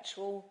the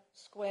actual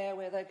square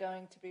where they're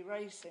going to be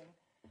racing.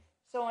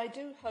 So I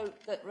do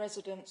hope that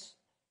residents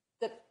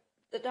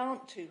that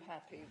aren't too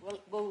happy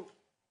will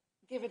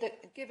give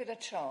it a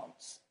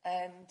chance.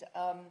 And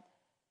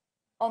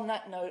on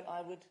that note,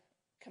 I would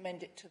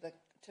commend it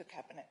to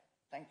Cabinet.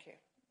 Thank you.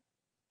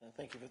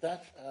 Thank you for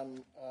that.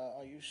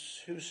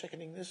 Who's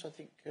seconding this? I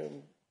think it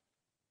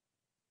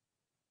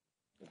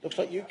looks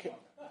like you can.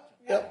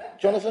 Yep,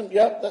 Jonathan.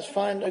 Yep, that's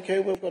fine. Okay,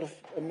 we've got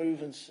a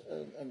move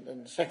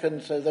and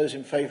second. So those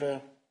in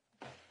favour,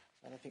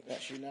 and I think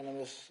that's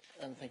unanimous.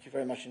 And thank you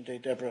very much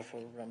indeed, Deborah,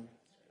 for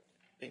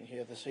being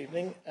here this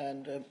evening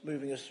and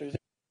moving us through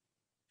this.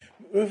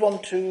 Move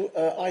on to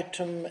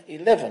item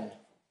 11,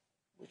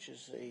 which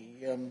is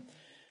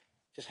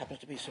just happens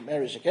to be St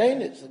Mary's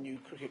again. It's the new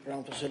cricket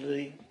ground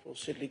facility for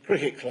Sidley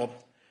Cricket Club.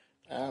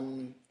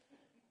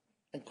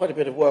 And quite a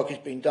bit of work has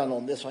been done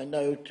on this, I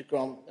know, to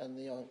grant, and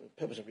the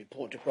purpose of the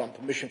report, to grant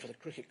permission for the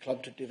cricket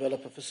club to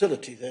develop a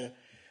facility there.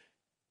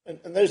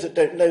 And those that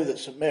don't know that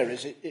St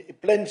Mary's,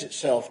 it blends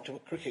itself to a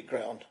cricket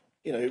ground.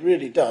 You know, it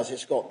really does.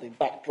 It's got the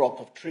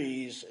backdrop of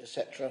trees,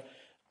 etc.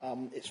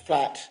 It's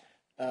flat.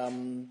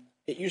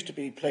 It used to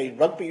be played,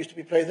 rugby used to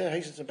be played there.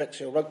 Hastings and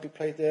Bexhill rugby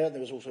played there.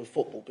 There was also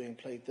football being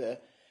played there.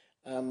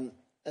 And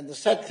the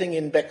sad thing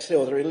in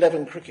Bexhill, there are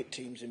 11 cricket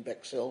teams in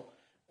Bexhill,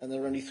 and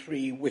there are only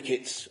 3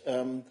 wickets.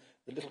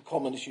 The Little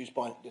Common is used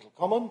by Little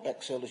Common,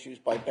 Bexhill is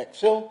used by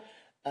Bexhill,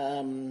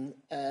 and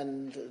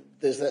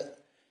there's that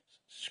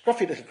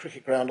scruffy little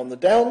cricket ground on the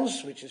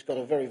Downs, which has got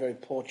a very, very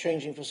poor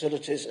changing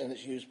facilities, and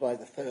it's used by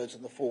the thirds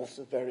and the fourths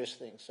of various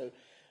things. So,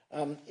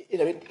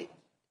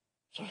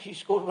 sorry, you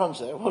scored runs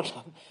there, well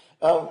done.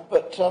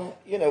 But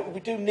we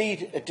do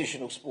need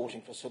additional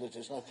sporting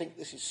facilities, and I think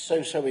this is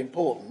so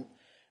important.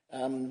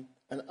 And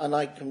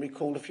I can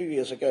recall a few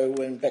years ago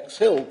when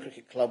Bexhill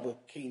Cricket Club were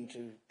keen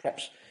to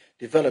perhaps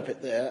develop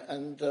it there,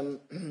 and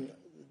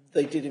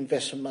they did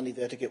invest some money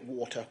there to get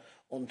water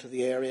onto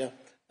the area,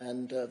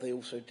 and they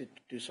also did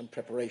do some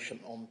preparation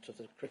onto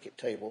the cricket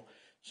table.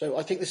 So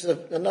I think this is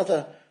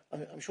another,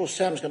 I'm sure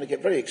Sam's going to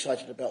get very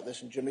excited about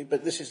this, and Jimmy,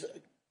 but this is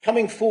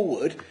coming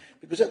forward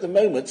because at the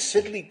moment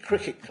Sidley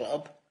Cricket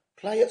Club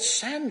play at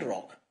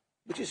Sandrock,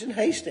 which is in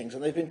Hastings,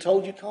 and they've been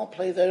told you can't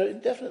play there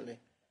indefinitely.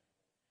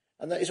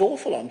 And that is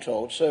awful, I'm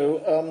told.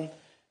 So,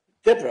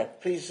 Deborah,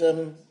 please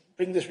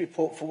bring this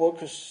report forward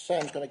because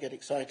Sam's going to get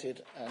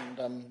excited.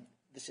 And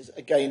this is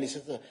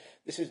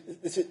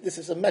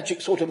a magic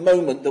sort of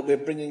moment that we're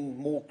bringing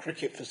more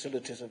cricket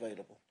facilities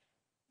available.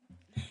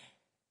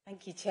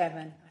 Thank you,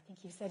 Chairman. I think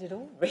you've said it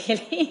all,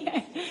 really.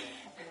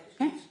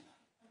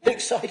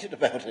 Excited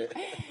about it.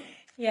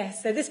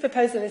 Yes, so this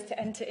proposal is to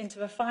enter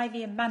into a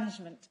 5-year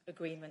management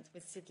agreement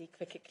with Sidley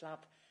Cricket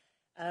Club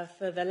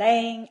for the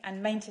laying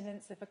and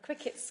maintenance of a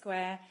cricket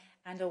square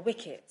and a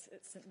wicket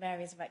at St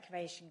Mary's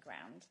Recreation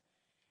Ground,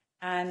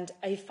 and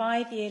a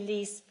 5-year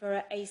lease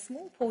for a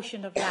small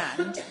portion of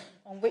land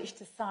on which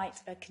to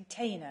site a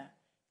container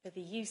for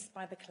the use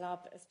by the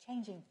club as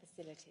changing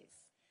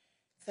facilities.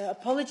 So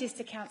apologies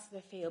to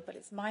Councillor Field, but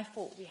it's my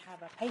fault we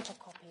have a paper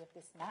copy of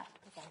this map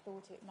because I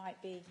thought it might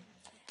be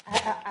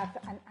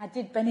I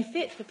did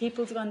benefit for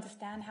people to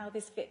understand how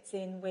this fits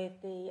in with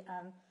the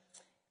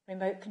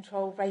remote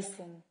control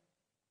racing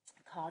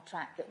car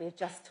track that we've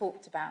just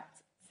talked about.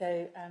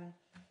 So,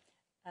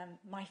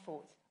 my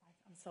fault.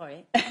 I'm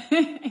sorry.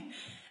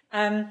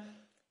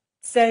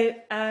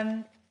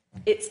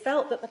 It's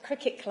felt that the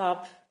cricket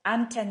club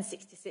and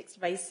 1066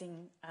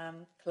 Racing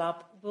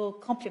Club will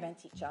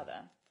complement each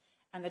other,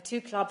 and the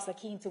two clubs are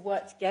keen to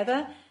work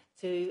together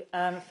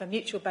for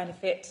mutual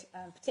benefit,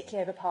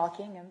 particularly over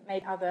parking and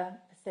maybe other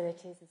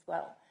facilities as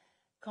well.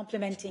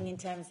 Complementing in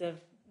terms of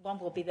one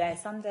will be there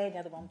Sunday, the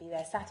other one will be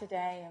there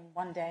Saturday, and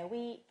 1 day a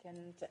week,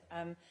 and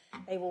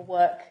they will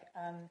work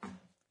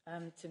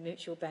to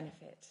mutual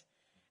benefit.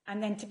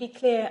 And then to be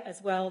clear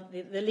as well,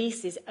 the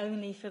lease is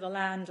only for the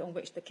land on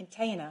which the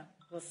container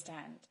will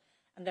stand,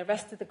 and the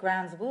rest of the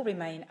grounds will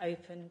remain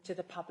open to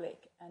the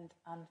public and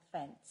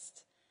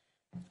unfenced.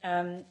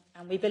 And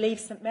we believe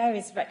St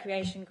Mary's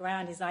Recreation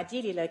Ground is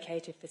ideally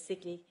located for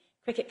Sigley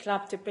Cricket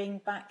Club to bring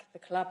back the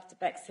club to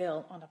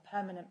Bexhill on a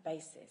permanent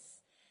basis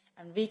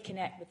and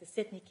reconnect with the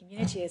Sydney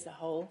community as a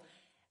whole,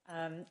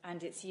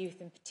 and its youth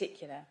in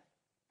particular.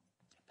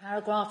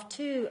 Paragraph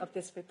 2 of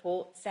this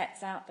report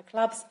sets out the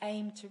club's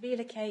aim to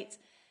relocate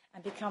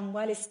and become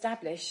well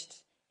established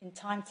in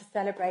time to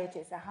celebrate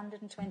its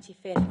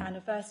 125th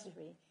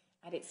anniversary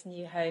at its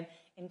new home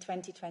in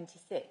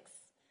 2026.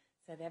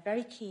 So they're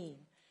very keen.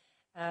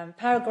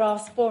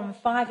 Paragraphs 4 and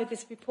 5 of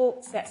this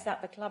report sets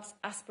out the club's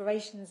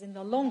aspirations in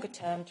the longer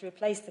term to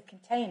replace the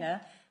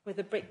container with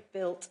a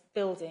brick-built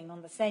building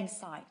on the same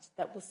site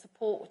that will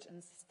support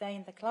and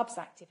sustain the club's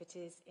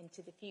activities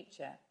into the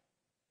future.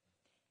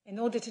 In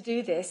order to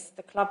do this,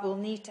 the club will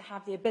need to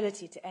have the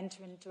ability to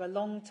enter into a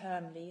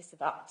long-term lease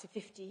of up to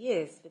 50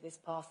 years for this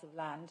parcel of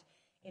land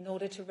in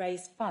order to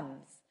raise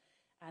funds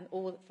and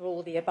for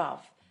all the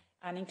above,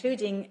 and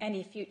including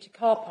any future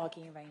car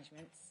parking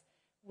arrangements,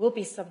 will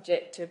be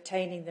subject to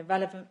obtaining the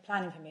relevant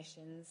planning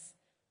permissions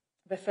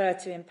referred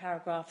to in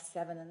paragraphs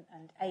 7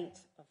 and 8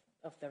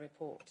 of the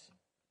report.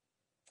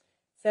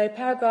 So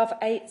paragraph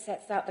 8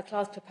 sets out the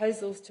club's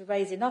proposals to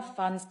raise enough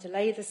funds to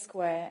lay the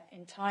square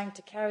in time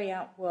to carry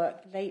out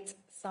work late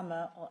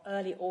summer or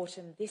early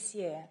autumn this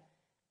year,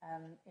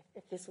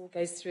 if this all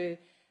goes through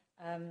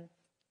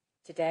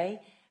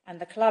today. And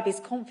the club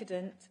is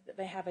confident that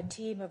they have a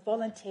team of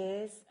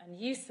volunteers and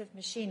use of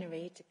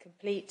machinery to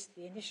complete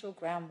the initial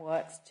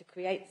groundworks to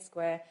create the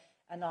square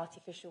an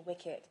artificial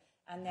wicket,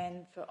 and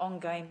then for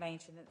ongoing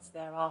maintenance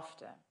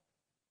thereafter.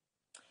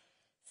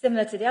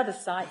 Similar to the other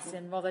sites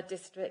in Rother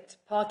District,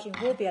 parking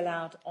will be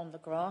allowed on the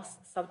grass,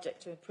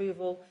 subject to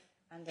approval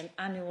and an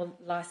annual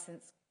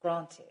licence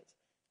granted.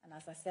 And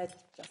as I said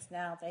just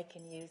now, they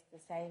can use the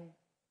same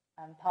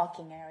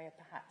parking area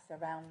perhaps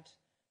around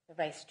the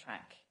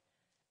racetrack.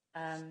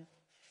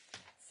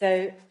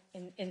 So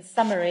in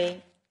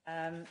summary,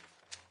 the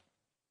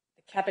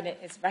Cabinet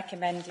is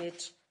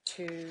recommended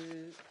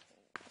to,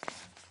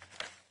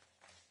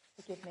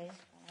 forgive me,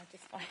 I'll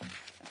just find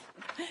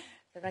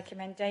the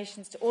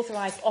recommendations to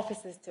authorise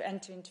officers to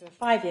enter into a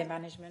 5-year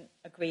management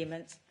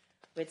agreement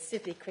with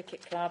Sidley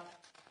Cricket Club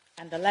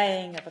and the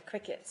laying of a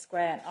cricket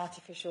square and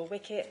artificial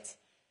wicket,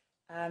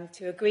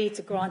 to agree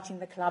to granting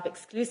the club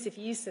exclusive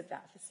use of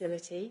that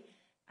facility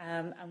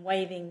and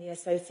waiving the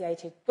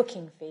associated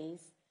booking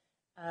fees.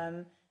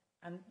 And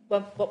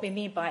what we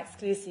mean by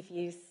exclusive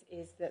use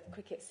is that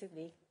Cricket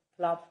Sidley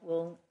Club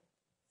will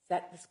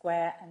set the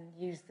square and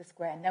use the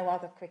square. No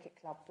other cricket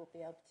club will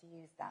be able to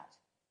use that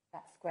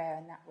square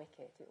and that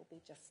wicket. It will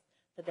be just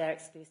for their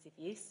exclusive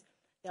use.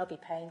 They'll be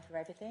paying for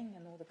everything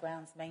and all the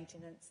grounds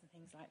maintenance and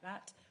things like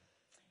that.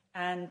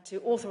 And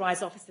to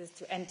authorise officers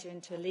to enter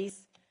into a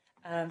lease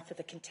for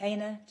the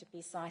container to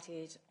be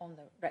sited on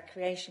the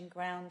recreation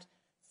ground,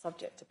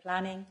 subject to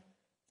planning,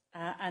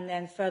 and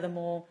then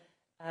furthermore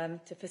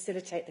to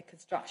facilitate the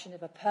construction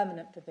of a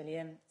permanent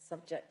pavilion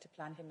subject to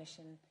plan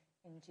permission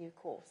in due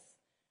course.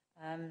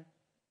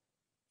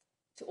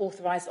 To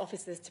authorise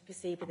officers to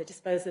proceed with the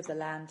disposal of the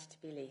land to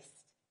be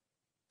leased.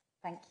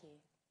 Thank you.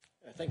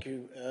 Thank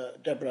you,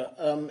 Deborah.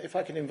 If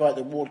I can invite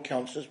the ward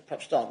councillors,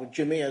 perhaps start with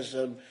Jimmy, as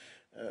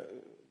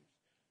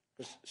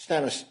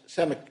Sam is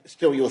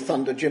still your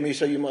thunder, Jimmy,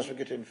 so you might as well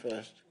get in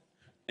first.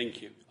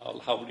 Thank you. I'll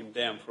hold him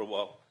down for a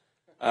while.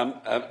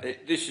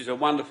 This is a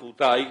wonderful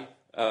day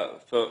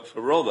for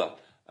Rother,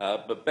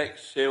 but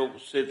Bexhill,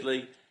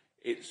 Sidley,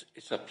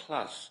 it's a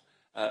plus.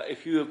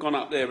 If you have gone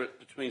up there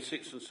between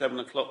 6 and 7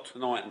 o'clock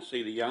tonight and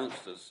see the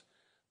youngsters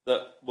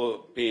that were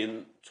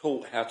being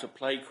taught how to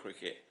play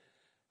cricket,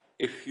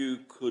 if you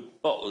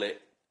could bottle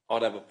it,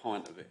 I'd have a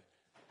pint of it.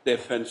 They're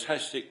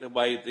fantastic the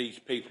way these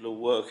people are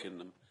working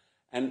them.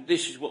 And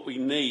this is what we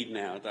need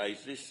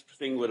nowadays, this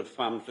thing where the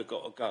funds have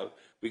got to go.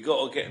 We've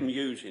got to get them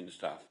using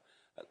stuff.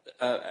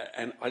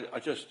 And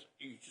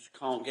you just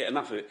can't get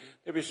enough of it.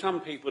 There are some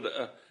people that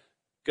are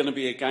going to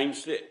be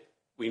against it,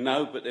 we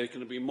know, but there's going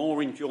to be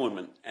more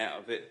enjoyment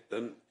out of it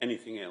than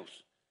anything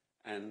else.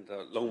 And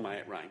long may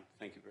it rain.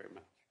 Thank you very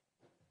much.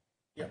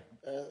 Yeah,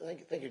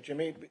 thank you,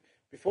 Jimmy.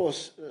 Before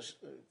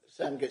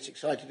Sam gets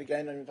excited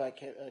again, I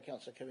invite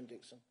Councillor Kevin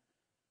Dixon.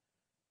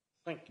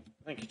 Thank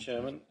you,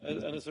 Chairman.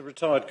 And as a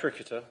retired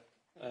cricketer,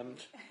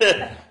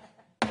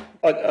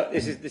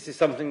 this is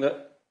something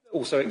that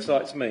also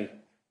excites me.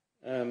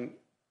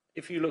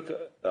 If you look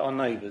at our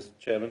neighbours,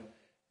 Chairman,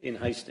 in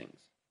Hastings,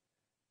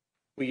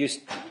 they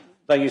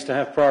used to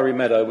have Priory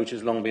Meadow, which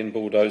has long been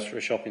bulldozed for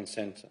a shopping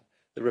centre.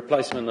 The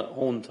replacement at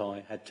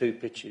Horntie had 2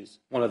 pitches.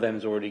 One of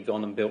them's already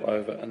gone and built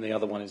over, and the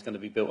other one is going to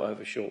be built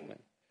over shortly.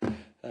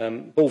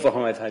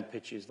 Bulverhythe had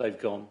pitches, they've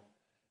gone.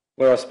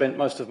 Where I spent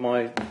most of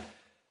my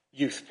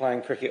youth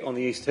playing cricket on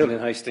the East Hill in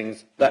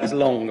Hastings, that's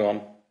long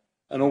gone.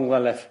 And all we're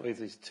left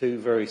with is 2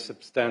 very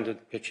substandard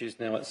pitches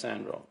now at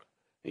Sandrock.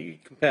 You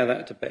compare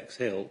that to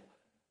Bexhill,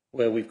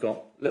 where we've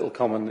got Little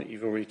Common that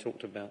you've already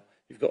talked about.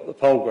 You've got the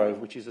Polegrove,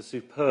 which is a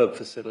superb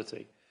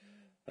facility.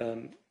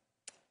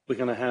 We're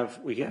going to have,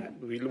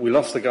 we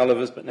lost the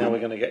Gullivers, but now we're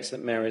going to get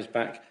St Mary's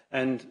back.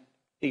 And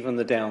even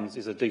the Downs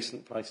is a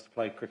decent place to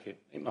play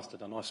cricket. It must have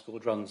done. I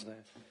scored runs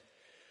there.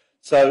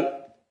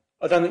 So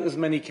I don't think there's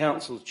many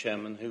councils,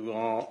 Chairman, who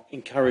are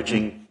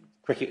encouraging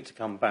cricket to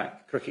come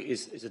back. Cricket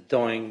is a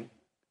dying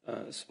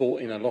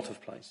sport in a lot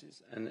of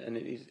places, and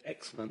it is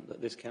excellent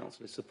that this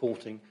council is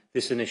supporting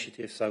this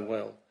initiative so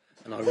well.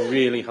 And I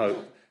really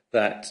hope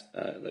that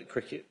that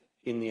cricket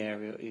in the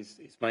area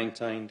is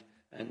maintained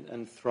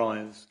and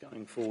thrives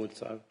going forward.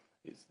 So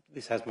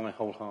this has my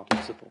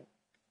wholehearted support.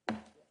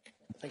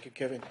 Thank you,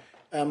 Kevin.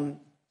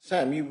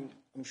 Sam, you,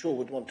 I'm sure,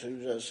 would want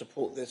to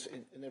support this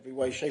in every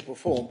way, shape or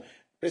form.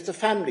 But it's a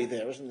family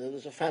there, isn't there?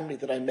 There's a family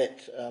that I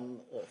met,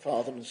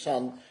 father and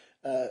son,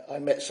 I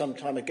met some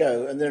time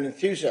ago, and their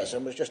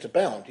enthusiasm was just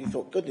abound. You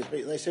thought, goodness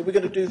me. And they said, we're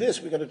going to do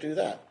this, we're going to do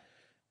that.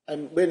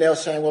 And we're now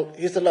saying, well,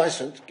 here's the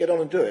licence, get on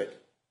and do it.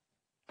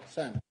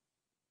 Sam.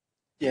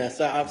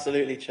 Yes,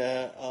 absolutely,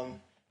 Chair.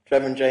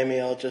 Trevor and Jamie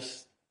are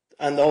just,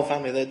 and the whole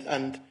family,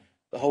 and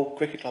the whole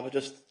cricket club are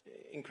just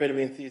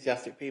incredibly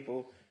enthusiastic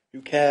people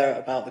who care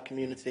about the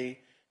community.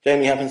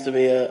 Jamie happens to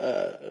be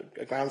a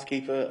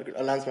groundskeeper,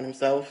 a landsman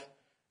himself,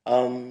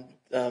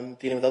 dealing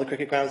with other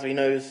cricket grounds, so he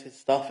knows his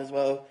stuff as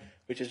well,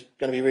 which is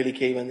going to be really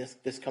key when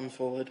this comes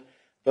forward.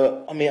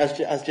 But, I mean,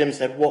 as Jim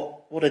said,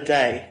 what a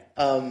day.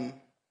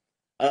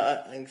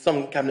 And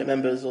some Cabinet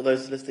members or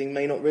those listening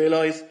may not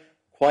realise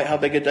quite how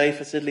big a day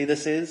for Sidley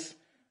this is.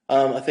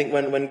 I think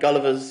when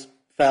Gullivers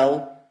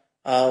fell,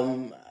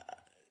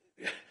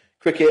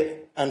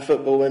 cricket and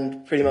football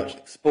and pretty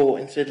much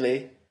sport in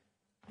Sidley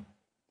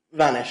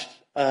vanished.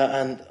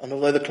 And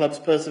although the club's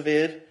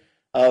persevered,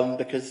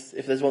 because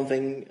if there's one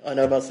thing I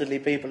know about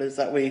Sidley people is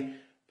that we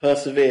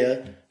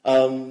persevere,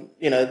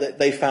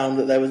 they found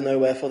that there was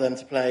nowhere for them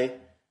to play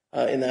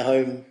in their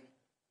home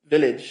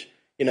village.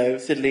 You know,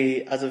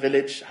 Sidley as a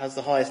village has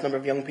the highest number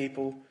of young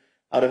people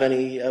out of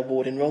any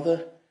ward in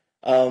Rother,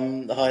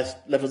 the highest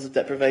levels of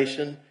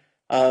deprivation.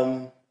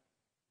 But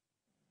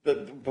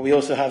we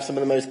also have some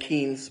of the most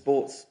keen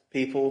sports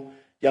people,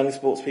 young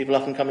sports people,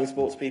 up-and-coming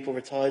sports people,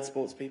 retired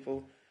sports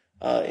people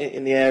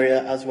in the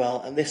area as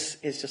well. And this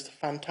is just a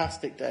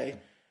fantastic day.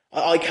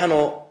 I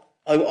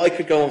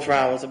could go on for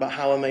hours about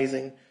how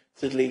amazing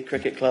Sidley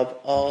Cricket Club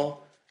are.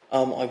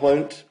 I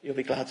won't, you'll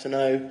be glad to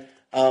know.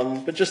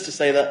 But just to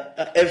say that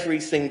at every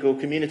single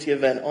community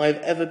event I've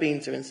ever been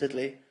to in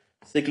Sidley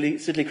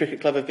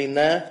Cricket Club have been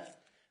there.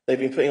 They've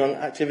been putting on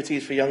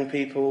activities for young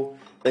people.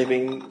 They've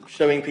been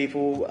showing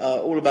people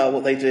all about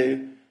what they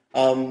do.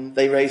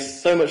 They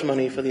raise so much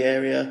money for the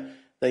area.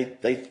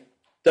 They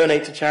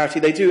donate to charity.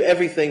 They do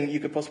everything you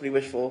could possibly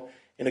wish for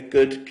in a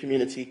good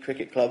community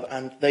cricket club,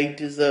 and they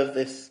deserve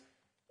this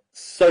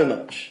so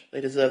much.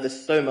 They deserve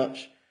this so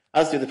much,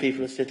 as do the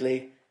people of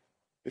Sidley.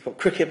 We've got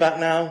cricket back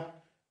now.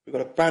 We've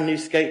got a brand new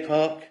skate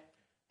park.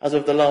 As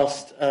of the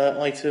last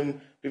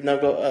item, we've now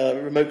got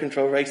remote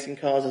control racing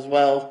cars as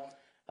well.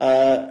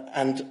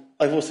 And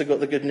I've also got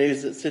the good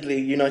news that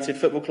Sidley United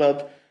Football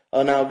Club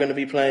are now going to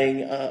be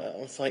playing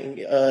on site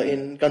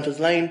in Gunter's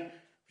Lane,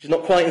 which is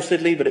not quite in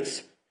Sidley, but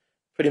it's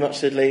pretty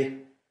much Sidley.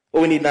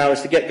 All we need now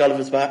is to get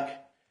Gullivers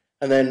back,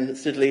 and then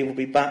Sidley will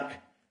be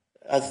back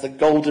as the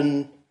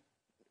golden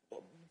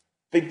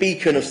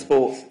beacon of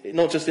sport,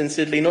 not just in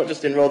Sidley, not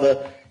just in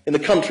Rother, in the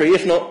country,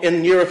 if not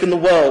in Europe, in the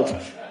world.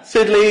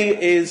 Sidley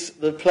is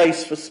the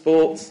place for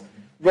sports.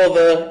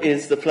 Rother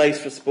is the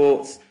place for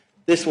sports.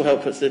 This will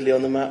help put Sidley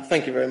on the map.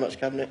 Thank you very much,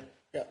 Cabinet.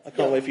 Yeah, I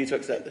can't wait for you to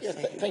accept this. Yeah,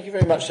 thank you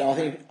very much, Sam. I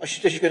think I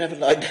suggest you're going to have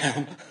a lie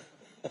down.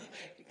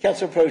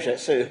 Councillor Project,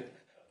 Sue.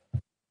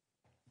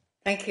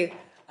 Thank you.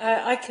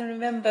 I can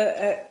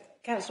remember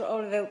Councillor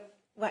Oliver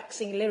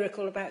waxing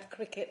lyrical about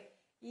cricket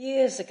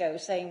years ago,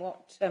 saying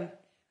what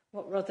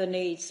Rother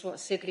needs, what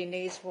Sidley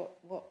needs,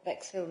 what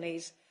Bexhill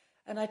needs.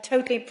 And I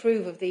totally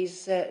approve of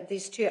these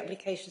 2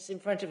 applications in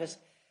front of us,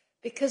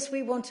 because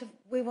we want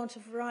a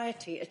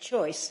variety, a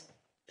choice,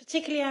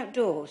 particularly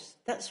outdoors.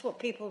 That's what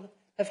people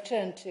have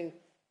turned to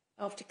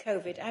after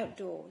COVID,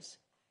 outdoors.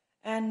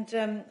 And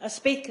I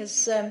speak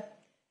as the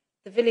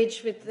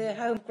village with the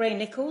home of Gray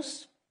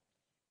Nichols,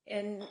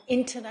 an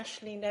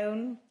internationally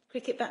known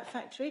cricket bat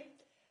factory.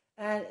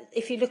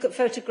 If you look at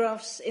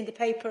photographs in the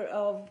paper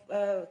of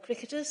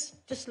cricketers,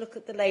 just look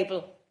at the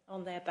label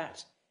on their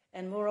bat.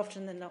 And more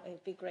often than not,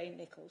 it'll be Gray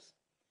Nichols.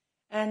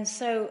 And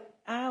so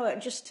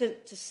just to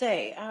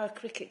say, our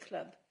cricket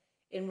club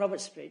in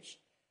Robertsbridge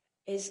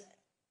is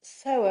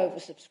so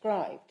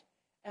oversubscribed,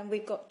 and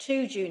we've got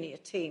 2 junior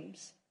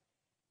teams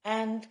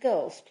and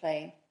girls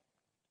playing.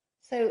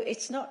 So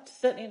it's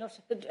certainly not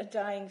a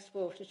dying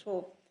sport at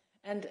all,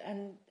 and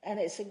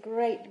it's a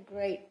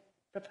great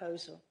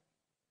proposal.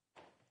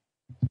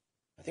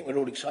 I think we're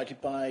all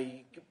excited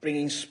by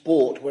bringing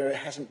sport where it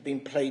hasn't been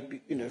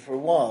played, for a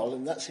while,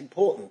 and that's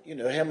important.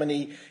 How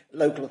many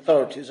local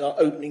authorities are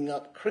opening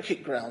up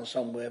cricket grounds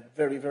somewhere?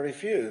 Very, very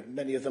few.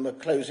 Many of them are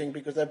closing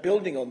because they're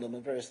building on them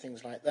and various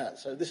things like that.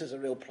 So this is a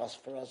real plus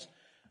for us.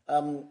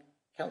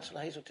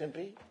 Councillor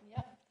Hazel-Timpey?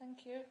 Yeah,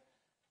 thank you.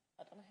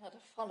 I don't know how to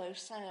follow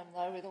Sam,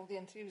 though, with all the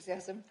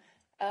enthusiasm.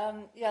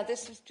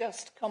 This is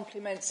just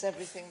complements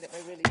everything that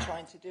we're really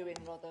trying to do in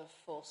Rother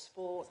for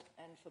sport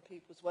and for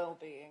people's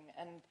well-being.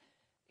 And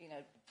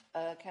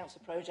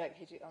Councillor Project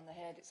hit it on the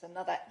head. It's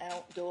another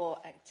outdoor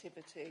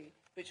activity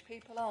which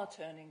people are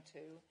turning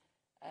to,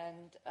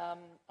 and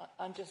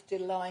I'm just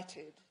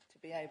delighted to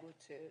be able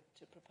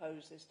to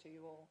propose this to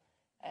you all.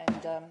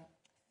 And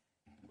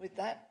with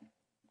that,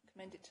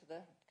 commend it to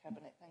the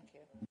Cabinet. Thank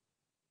you. Thank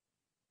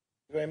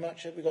you very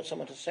much. Have we got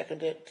someone to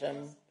second it?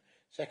 And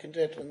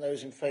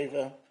those in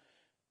favour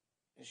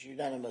is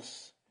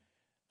unanimous.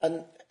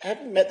 And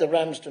having met the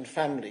Ramsden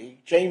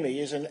family, Jamie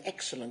is an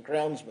excellent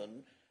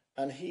groundsman.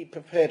 And he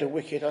prepared a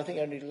wicket, I think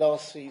only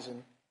last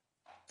season,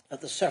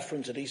 at the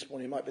Saffrons at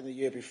Eastbourne. It might have been the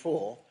year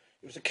before.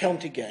 It was a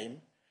county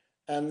game,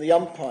 and the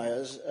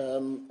umpires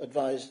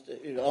advised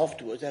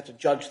afterwards, they had to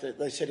judge that.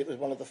 They said it was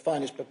one of the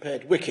finest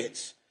prepared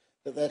wickets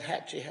that they'd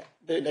actually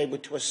been able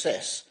to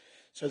assess.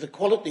 So the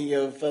quality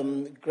of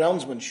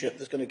groundsmanship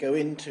that's going to go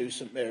into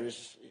St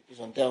Mary's is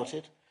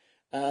undoubted.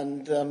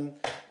 And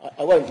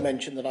I won't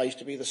mention that I used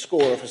to be the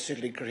scorer for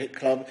Sidley Cricket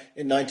Club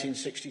in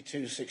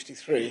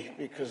 1962-63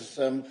 because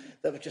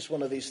that was just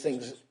one of these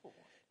things.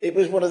 It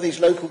was one of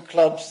these local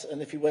clubs,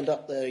 and if you went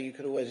up there, you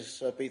could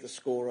always be the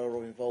scorer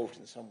or involved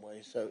in some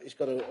way. So it's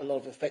got a lot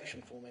of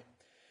affection for me.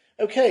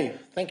 Okay,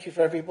 thank you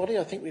for everybody.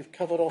 I think we've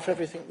covered off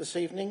everything this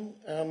evening.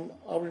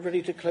 Are we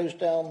ready to close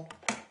down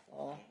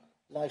our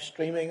live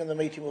streaming? And the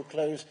meeting will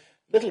close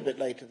a little bit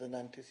later than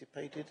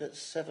anticipated at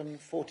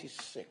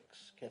 7:46.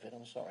 Kevin,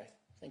 I'm sorry.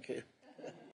 Thank you.